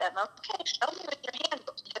ask them, okay, show me with your hand,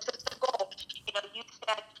 this is the goal. You know, you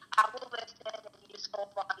said, I will listen and use whole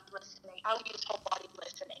body listening. I will use whole body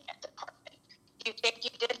listening at department. You think you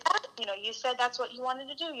did that? You know, you said that's what you wanted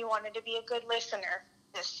to do. You wanted to be a good listener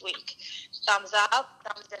this week. Thumbs up,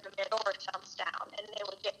 thumbs in the middle, or thumbs down. And they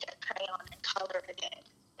would get their crayon and color it in.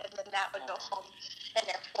 And then that would go home in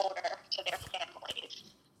their folder to their families.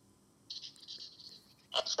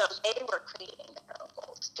 And so they were creating their own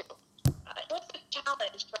goals too. It was a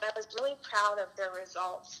challenge, but I was really proud of the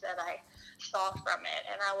results that I saw from it.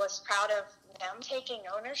 And I was proud of them taking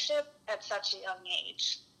ownership at such a young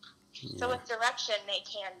age. Yeah. So with direction, they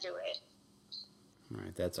can do it. All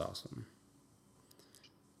right, that's awesome.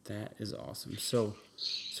 That is awesome. So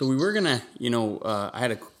we were gonna, you know, I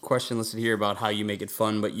had a question listed here about how you make it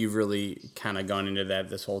fun, but you've really kind of gone into that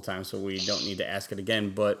this whole time, so we don't need to ask it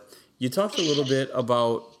again. But you talked a little bit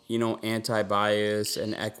about, you know, anti-bias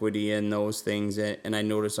and equity and those things, and I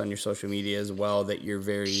noticed on your social media as well that you're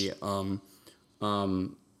very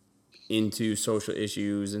into social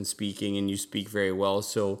issues and speaking, and you speak very well.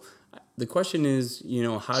 So the question is, you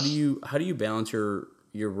know, how do you balance your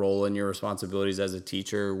role and your responsibilities as a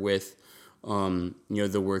teacher with, you know,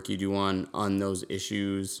 the work you do on those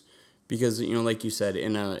issues? Because, you know, like you said,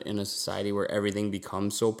 in a society where everything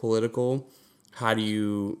becomes so political, how do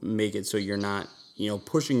you make it so you're not, you know,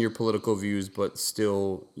 pushing your political views, but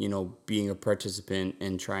still, you know, being a participant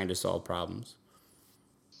and trying to solve problems?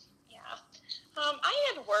 Yeah. I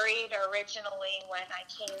had worried originally when I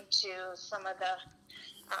came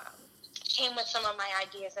with some of my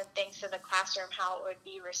ideas and things to the classroom, how it would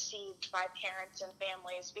be received by parents and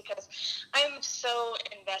families, because I'm so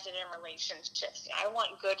invested in relationships. I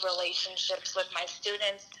want good relationships with my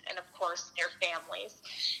students and, of course, their families.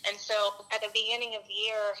 And so at the beginning of the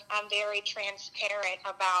year, I'm very transparent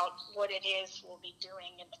about what it is we'll be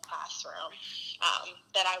doing in the classroom,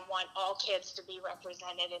 that I want all kids to be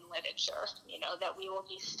represented in literature, you know, that we will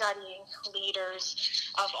be studying leaders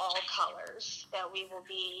of all colors, that we will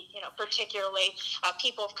be, you know, particularly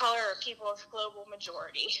people of color or people of global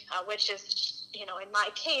majority, which is, you know, in my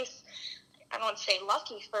case, I don't say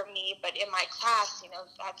lucky for me, but in my class, you know,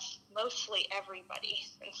 that's mostly everybody.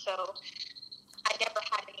 And so I never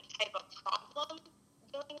had any type of problem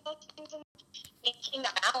doing those things. And making the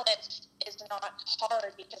balance is not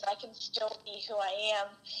hard, because I can still be who I am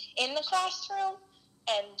in the classroom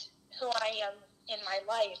and who I am in my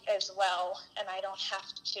life as well, and I don't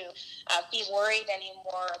have to be worried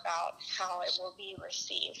anymore about how it will be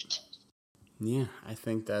received. Yeah, I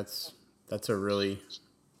think that's a really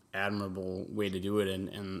admirable way to do it,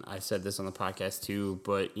 and I said this on the podcast too,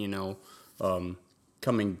 but, you know,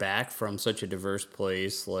 coming back from such a diverse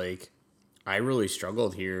place, like, I really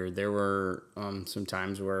struggled here. There were some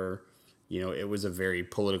times where, it was a very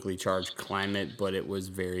politically charged climate, but it was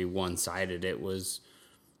very one sided. It was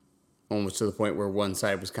almost to the point where one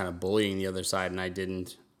side was kind of bullying the other side, and I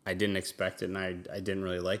didn't expect it, and I didn't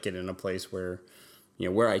really like it in a place where,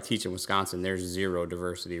 where I teach in Wisconsin, there's zero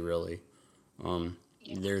diversity really.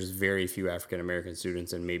 There's very few African American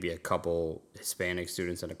students and maybe a couple Hispanic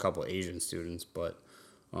students and a couple Asian students, but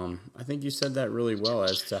I think you said that really well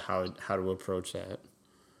as to how to approach that.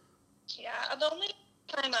 Yeah, the only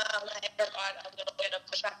time I ever got a little bit of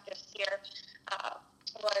pushback this year uh,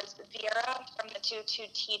 was Vera from the tutu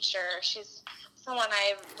teacher. She's someone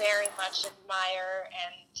I very much admire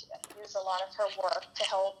and use a lot of her work to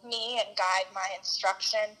help me and guide my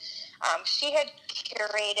instruction. She had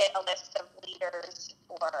curated a list of leaders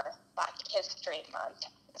for Black History Month.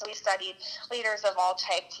 So we studied leaders of all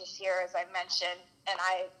types this year, as I mentioned, and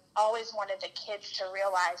I always wanted the kids to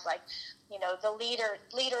realize, like, the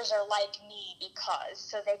leaders are like me because,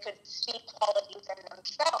 so they could see qualities in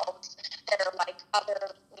themselves that are like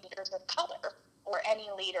other leaders of color or any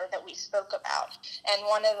leader that we spoke about. And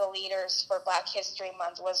one of the leaders for Black History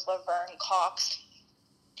Month was Laverne Cox.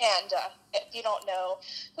 And if you don't know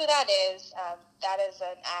who that is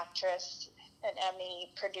an actress, an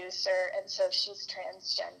Emmy producer, and so she's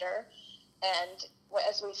transgender. And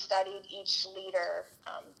as we studied each leader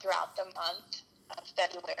throughout the month of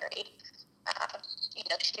February,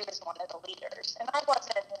 she was one of the leaders. And I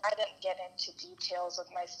didn't get into details with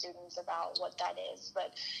my students about what that is,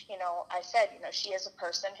 but, I said, she is a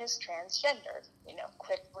person who's transgender,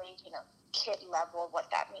 quickly, kid level what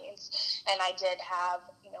that means. And I did have,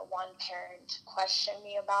 one parent question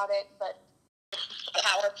me about it, but the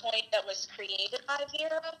PowerPoint that was created by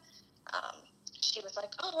Vera, she was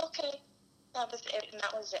like, oh, okay, that was it, and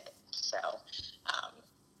that was it. So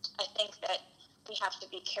I think that we have to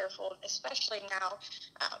be careful, especially now.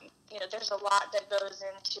 There's a lot that goes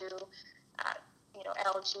into,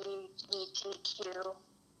 LGBTQ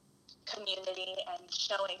community and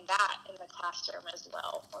showing that in the classroom as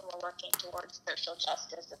well when we're working towards social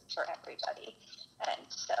justice for everybody. And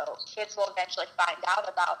so kids will eventually find out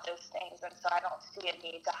about those things, and so I don't see a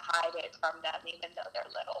need to hide it from them even though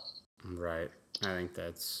they're little. Right. I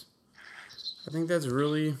think that's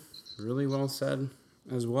really, really well said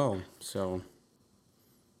as well. So,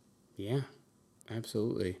 yeah,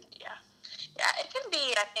 absolutely. Yeah, it can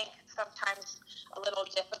be, I think, sometimes a little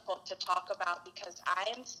difficult to talk about because I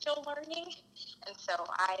am still learning, and so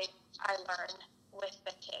I learn with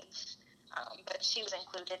the kids. But she was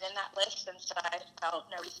included in that list, and so I felt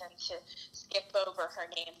no reason to skip over her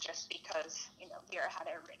name just because, Vera had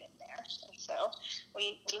it written there. And so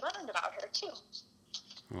we learned about her too.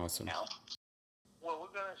 Awesome. Well,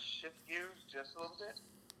 we're going to shift gears just a little bit.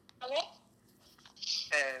 Okay.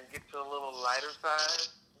 And get to a little lighter side.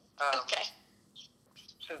 Okay.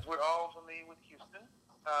 Since we're all familiar with Houston,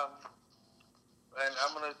 and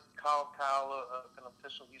I'm going to call Kyle an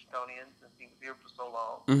official Houstonian since he was here for so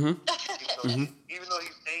long. Mm-hmm. Even though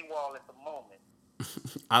he's AWOL at the moment.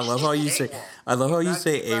 I love how you say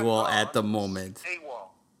AWOL at the moment. AWOL.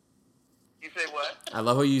 You say what? I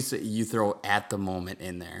love how you throw at the moment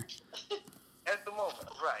in there. At the moment,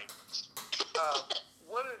 right.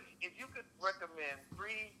 If you could recommend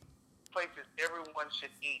 3 places everyone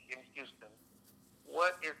should eat in Houston,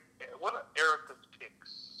 what are Erica's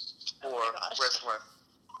picks for restaurants?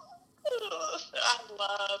 I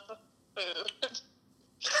love food.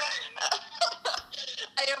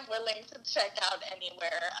 I am willing to check out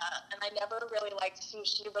anywhere, and I never really liked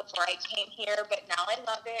sushi before I came here, but now I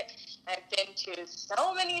love it. I've been to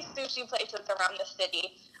so many sushi places around the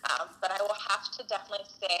city, but I will have to definitely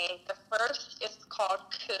say the first is called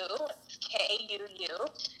Kuu. It's K-U-U.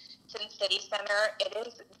 It's in City Center. It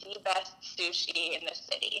is the best sushi in the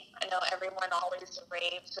city. I know everyone always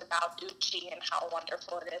raves about Uchi and how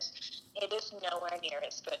wonderful it is. It is nowhere near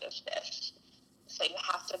as good as this. So you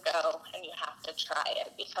have to go and you have to try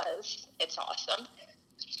it because it's awesome.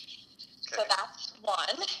 Okay. So that's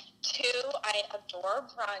 1. 2, I adore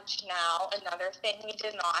brunch now. Another thing we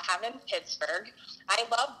did not have in Pittsburgh. I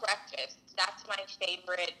love breakfast. That's my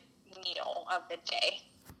favorite meal of the day.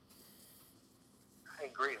 I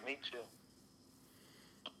agree. Me too.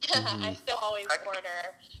 I still always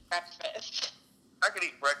order breakfast. I could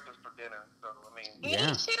eat breakfast for dinner, so I mean.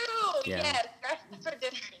 Yeah. Me too. Yeah. Yes, breakfast for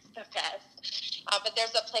dinner is the best. But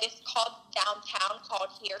there's a place called downtown called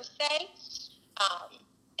Hearsay,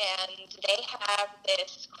 and they have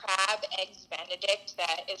this crab eggs Benedict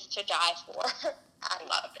that is to die for. I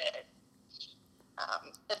love it.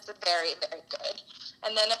 It's very, very good.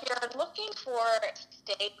 And then if you're looking for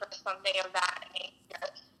steak or something of that nature,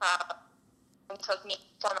 took me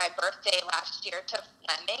for my birthday last year to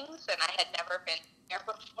Fleming's, and I had never been there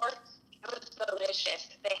before. It was delicious.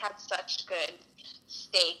 They had such good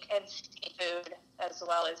steak and seafood, as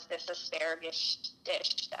well as this asparagus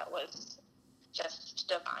dish that was just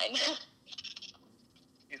divine.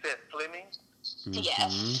 You said Fleming's?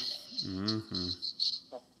 Yes.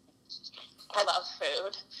 Mm-hmm. I love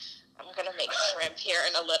food. I'm going to make shrimp here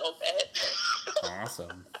in a little bit.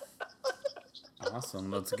 Awesome.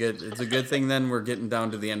 That's good. It's a good thing then we're getting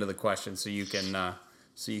down to the end of the question so you can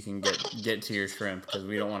get to your shrimp, because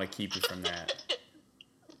we don't want to keep you from that.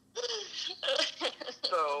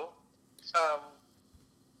 So,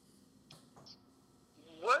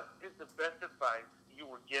 what is the best advice you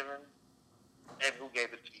were given, and who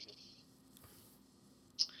gave it to you?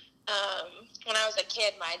 When I was a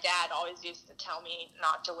kid, my dad always used to tell me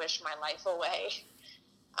not to wish my life away.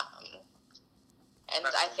 And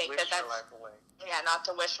I think that's not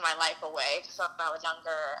to wish my life away. So when I was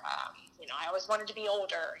younger, I always wanted to be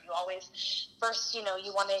older. You always, first, you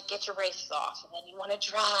want to get your braces off, and then you want to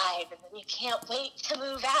drive, and then you can't wait to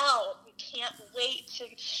move out. You can't wait to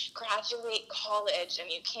graduate college, and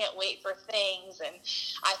you can't wait for things. And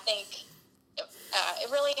I think it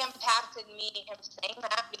really impacted me, him saying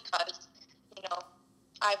that, because,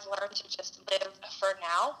 I've learned to just live for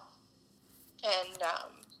now and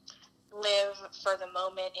live for the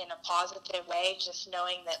moment in a positive way, just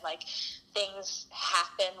knowing that, things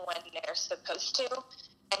happen when they're supposed to,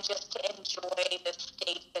 and just to enjoy the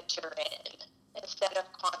state that you're in, instead of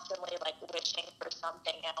constantly, wishing for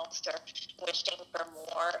something else or wishing for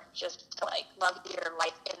more. Just to, love your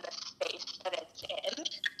life in the space that it's in.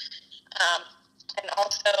 And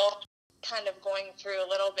also kind of going through a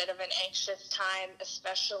little bit of an anxious time,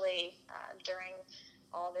 especially during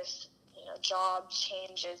all this, job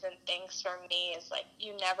changes and things for me, is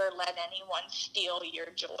you never let anyone steal your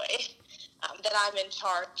joy. That I'm in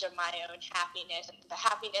charge of my own happiness, and the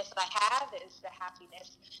happiness that I have is the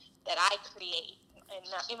happiness that I create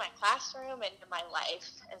in my classroom and in my life.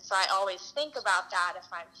 And so I always think about that if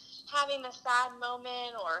I'm having a sad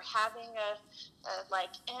moment or having a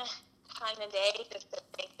kind of day, just to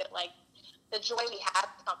think that the joy we have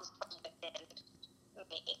comes from within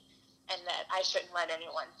me, and that I shouldn't let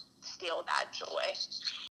anyone steal that joy.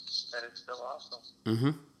 That is still awesome.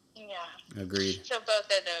 Mm-hmm. Yeah. Agreed. So both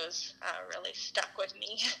of those really stuck with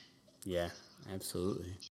me. Yeah,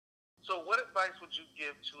 absolutely. So what advice would you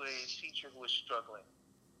give to a teacher who is struggling?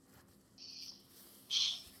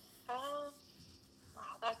 Wow,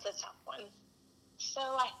 that's a tough one. So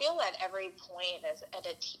I feel at every point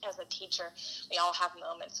as a teacher, we all have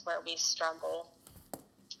moments where we struggle.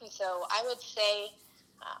 And so I would say,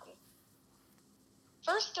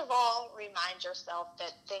 first of all, remind yourself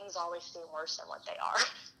that things always seem worse than what they are.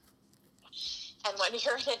 And when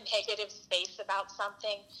you're in a negative space about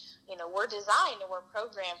something, we're designed and we're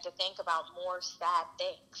programmed to think about more sad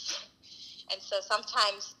things. And so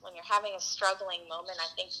sometimes when you're having a struggling moment, I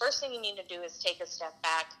think first thing you need to do is take a step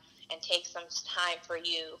back and take some time for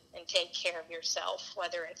you and take care of yourself,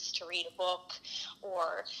 whether it's to read a book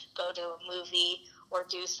or go to a movie or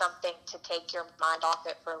do something to take your mind off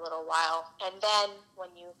it for a little while. And then when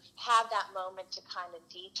you have that moment to kind of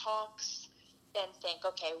detox, then think,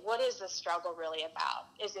 okay, what is the struggle really about?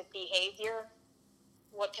 Is it behavior?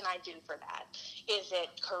 What can I do for that? Is it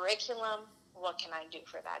curriculum? What can I do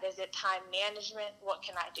for that? Is it time management? What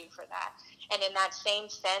can I do for that? And in that same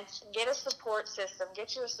sense, get a support system.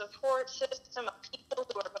 Get you a support system of people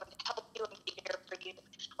who are going to help you and be here for you,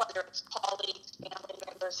 whether it's colleagues, family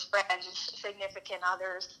members, friends, significant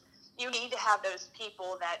others. You need to have those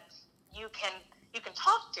people that you can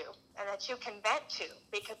talk to and that you can vent to,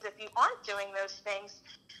 because if you aren't doing those things,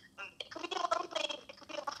 it could be a lonely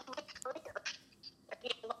career. Be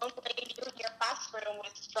a lonely you in your classroom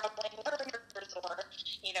with struggling learners, or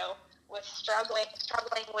with struggling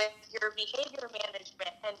with your behavior management,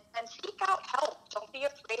 and seek out help. Don't be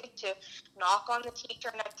afraid to knock on the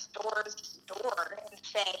teacher next door's door and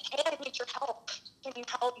say, hey, I need your help. Can you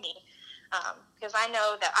help me? Because I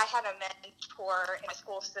know that I had a mentor in my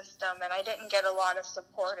school system, and I didn't get a lot of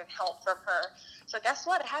support and help from her. So guess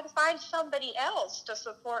what? I had to find somebody else to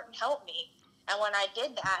support and help me. And when I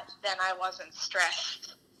did that, then I wasn't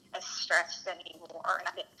as stressed anymore, and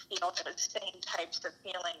I didn't feel those same types of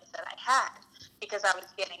feelings that I had, because I was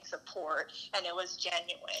getting support and it was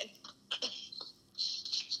genuine.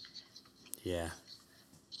 Yeah.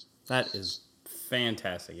 That is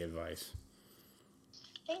fantastic advice.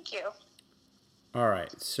 Thank you. All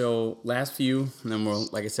right, so last few, and then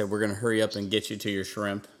like I said, we're gonna hurry up and get you to your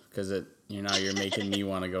shrimp, because you're making me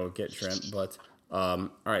want to go get shrimp. But all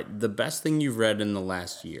right, the best thing you've read in the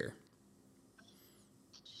last year.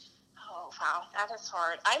 Wow, that is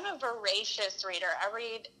hard. I'm a voracious reader. I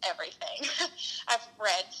read everything. I've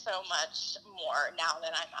read so much more now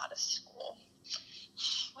that I'm out of school.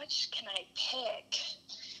 Which can I pick?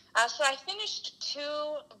 So I finished 2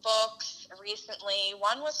 books recently.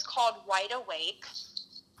 One was called White Awake,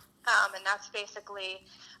 and that's basically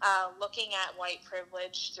looking at white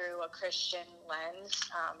privilege through a Christian lens,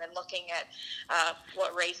 and looking at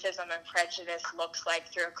what racism and prejudice looks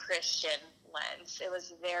like through a Christian lens. It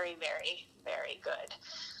was very, very, very good.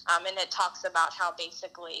 And it talks about how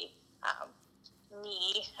basically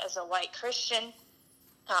me as a white Christian,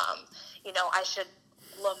 I should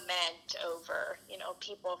lament over,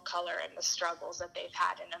 people of color and the struggles that they've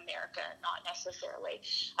had in America, and not necessarily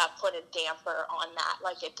put a damper on that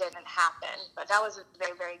like it didn't happen. But that was a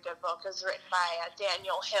very, very good book. It was written by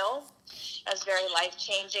Daniel Hill. It was very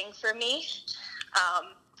life-changing for me.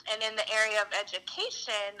 And in the area of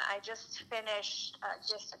education, I just finished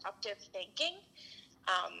Disruptive Thinking,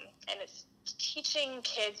 and it's teaching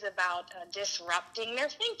kids about disrupting their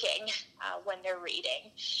thinking when they're reading,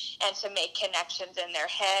 and to make connections in their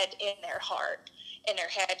head, in their heart, in their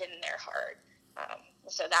head, and in their heart.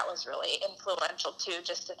 So that was really influential too,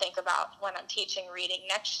 just to think about when I'm teaching reading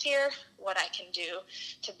next year, what I can do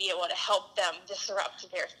to be able to help them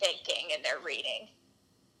disrupt their thinking and their reading.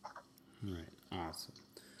 All right, awesome.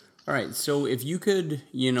 All right, so if you could,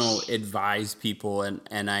 advise people,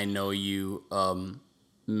 and I know you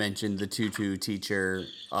mentioned the tutu teacher,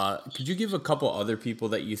 could you give a couple other people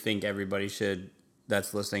that you think everybody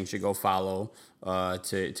that's listening should go follow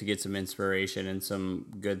to get some inspiration and some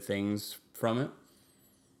good things from it?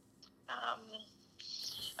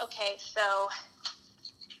 Okay, so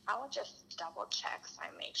I will just double check so I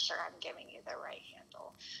make sure I'm giving you the right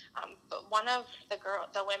handle. But one of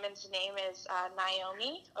the women's name is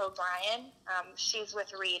Naomi O'Brien. She's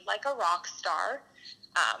with Read Like a Rock Star.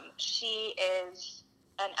 She is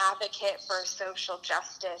an advocate for social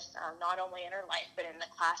justice, not only in her life, but in the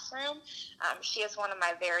classroom. She is one of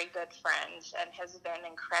my very good friends and has been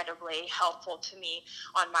incredibly helpful to me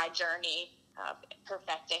on my journey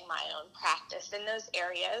perfecting my own practice in those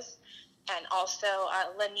areas. And also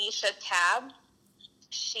Lanisha Tab,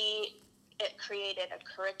 she created a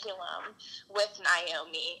curriculum with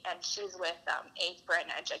Naomi, and she's with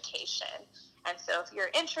Apron Education. And so if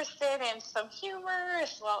you're interested in some humor,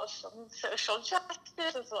 as well as some social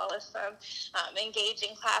justice, as well as some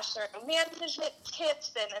engaging classroom management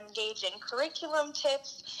tips and engaging curriculum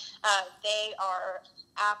tips, they are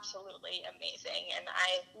absolutely amazing. And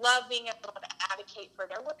I love being able to advocate for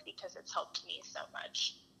their work because it's helped me so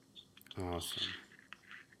much. Awesome.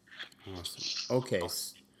 Okay,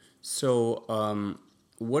 so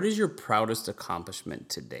what is your proudest accomplishment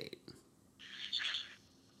to date?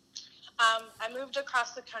 I moved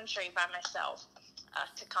across the country by myself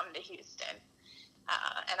to come to Houston,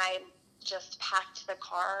 and I just packed the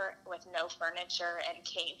car with no furniture and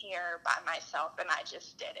came here by myself, and I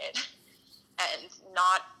just did it. And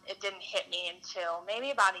it didn't hit me until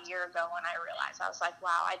maybe about a year ago when I realized, I was like,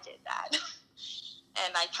 wow, I did that.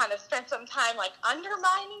 And I kind of spent some time like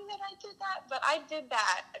undermining that I did that, but I did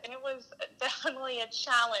that. And it was definitely a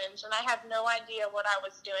challenge, and I had no idea what I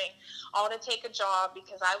was doing, all to take a job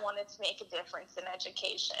because I wanted to make a difference in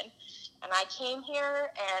education. And I came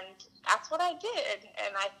here, and that's what I did.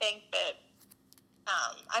 And I think that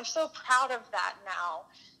I'm so proud of that now,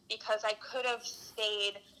 because I could have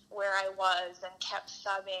stayed where I was and kept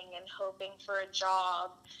subbing and hoping for a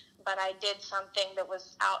job, but I did something that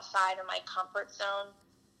was outside of my comfort zone,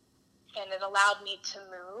 and it allowed me to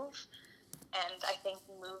move. And I think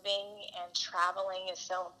moving and traveling is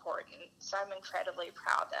so important. So I'm incredibly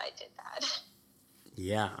proud that I did that.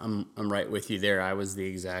 Yeah, I'm right with you there. I was the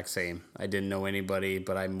exact same. I didn't know anybody,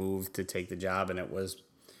 but I moved to take the job, and it was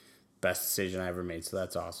best decision I ever made. So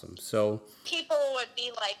that's awesome. So people would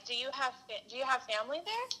be like, do you have family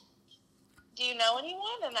there? Do you know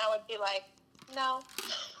anyone? And I would be like, no.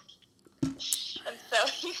 And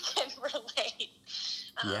so you can relate.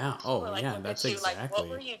 Yeah. That's exactly. Like, what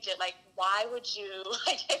were you doing? Like, why would you,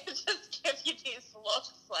 like, it would just give you these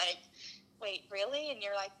looks like, wait, really? And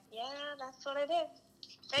you're like, yeah, that's what I did.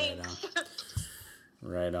 Thanks.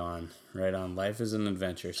 Right on. Life is an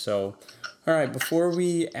adventure. So, all right, before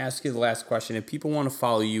we ask you the last question, if people want to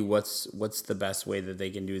follow you, what's the best way that they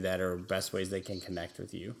can do that, or best ways they can connect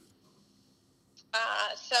with you?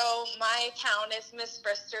 So my account is Miss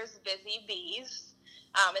Brister's Busy Bees.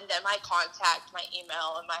 And then my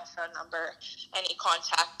email, and my phone number, any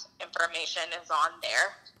contact information is on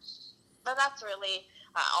there. But that's really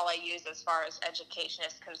all I use as far as education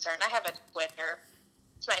is concerned. I have a Twitter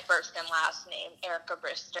It's my first and last name, Erica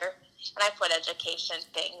Brister, and I put education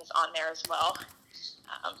things on there as well.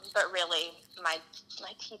 But really, my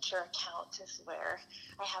teacher account is where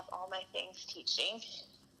I have all my things teaching.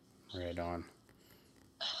 Right on.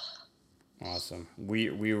 Awesome.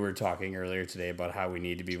 We were talking earlier today about how we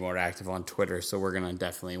need to be more active on Twitter, so we're gonna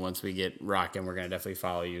definitely, once we get rocking, we're gonna definitely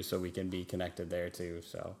follow you so we can be connected there too.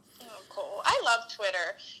 So. Oh, cool. I love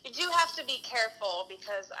Twitter. You do have to be careful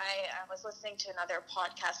because I was listening to another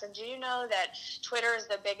podcast, and do you know that Twitter is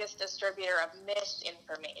the biggest distributor of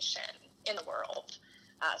misinformation in the world?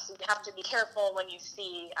 So you have to be careful when you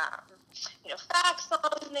see, facts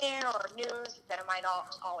on there or news that might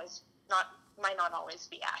not always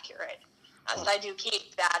be accurate. So I do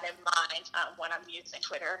keep that in mind when I'm using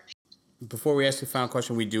Twitter. Before we ask the final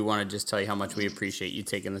question, we do want to just tell you how much we appreciate you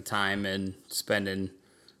taking the time and spending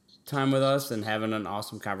time with us and having an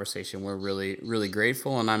awesome conversation. We're really, really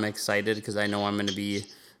grateful, and I'm excited because I know I'm going to be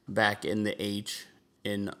back in the H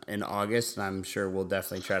in August, and I'm sure we'll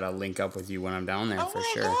definitely try to link up with you when I'm down there for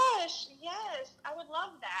sure. Oh my gosh, yes, I would love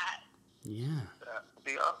that. Yeah. That would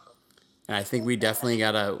be awesome. And I think we definitely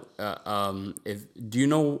gotta. Do you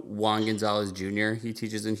know Juan Gonzalez Jr.? He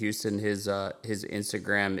teaches in Houston. His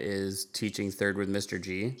Instagram is Teaching Third with Mr.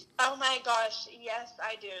 G. Oh my gosh, yes,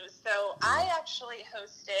 I do. So I actually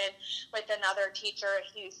hosted with another teacher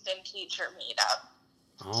a Houston teacher meetup.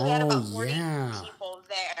 So we had about 40 people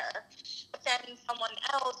there. But then someone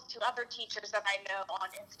else, 2 other teachers that I know on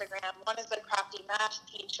Instagram, one is a crafty math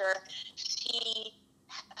teacher. She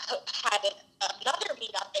had another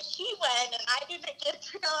meetup and he went and I didn't get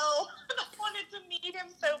to go. I wanted to meet him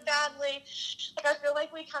so badly. I feel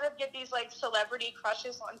like we kind of get these celebrity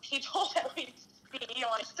crushes on people that we see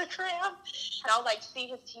on Instagram, and I'll see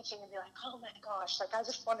his teaching and be like, oh my gosh, I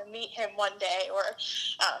just want to meet him one day. Or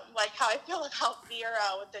how I feel about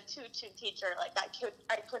Vera with the tutu teacher, I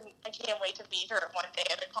can't wait to meet her one day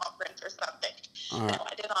at a conference or something. No,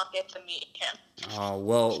 I did not get to meet him. Oh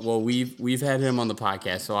well, we've had him on the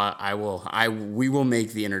podcast, so we will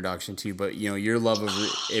make the introduction to you. But your love of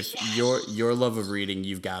your love of reading,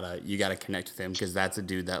 you gotta connect with him because that's a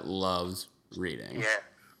dude that loves reading. Yeah.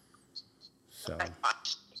 So.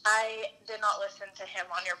 I did not listen to him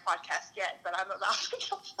on your podcast yet, but I'm about to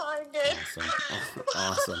go find it.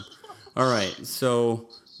 Awesome. All right. So,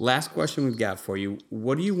 last question we've got for you.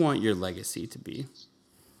 What do you want your legacy to be?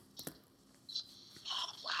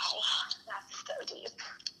 Wow, that's so deep.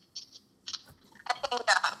 I think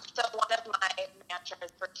so. One of my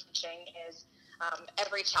mantras for teaching is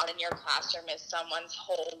every child in your classroom is someone's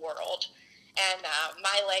whole world. And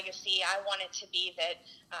my legacy, I want it to be that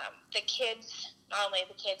the kids, not only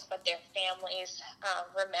the kids, but their families,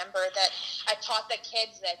 remember that I taught the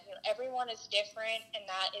kids that everyone is different and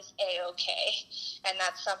that is A-okay. And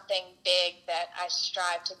that's something big that I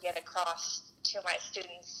strive to get across to my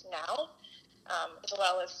students now, as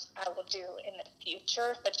well as I will do in the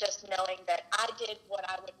future. But just knowing that I did what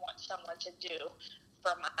I would want someone to do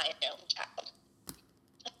for my own child.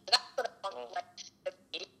 That's what I want my legacy to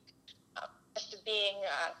be. Just being,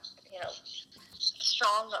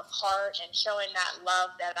 strong of heart and showing that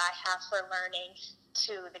love that I have for learning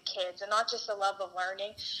to the kids. And not just the love of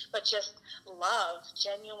learning, but just love,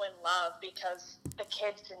 genuine love, because the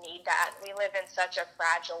kids need that. We live in such a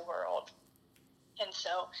fragile world. And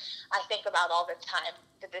so I think about all the time,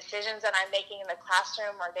 the decisions that I'm making in the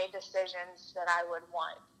classroom, are they decisions that I would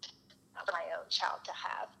want my own child to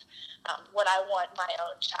have? Would I want my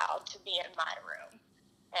own child to be in my room?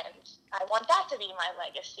 And I want that to be my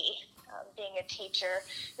legacy, being a teacher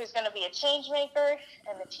who's going to be a change maker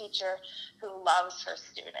and a teacher who loves her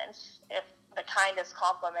students. If the kindest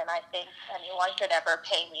compliment I think anyone could ever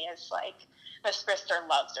pay me is Miss Brister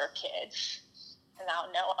loves her kids, and I'll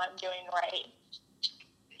know I'm doing right.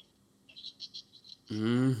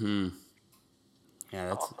 Mm-hmm.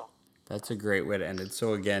 Yeah, that's a great way to end it.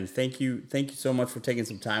 So again, thank you so much for taking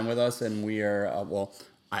some time with us, and we are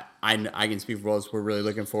I can speak for both. We're really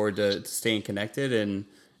looking forward to staying connected and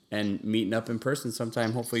meeting up in person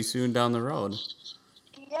sometime, hopefully soon down the road.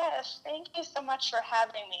 Yes, thank you so much for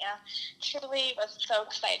having me. I truly was so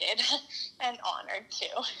excited and honored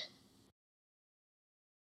too.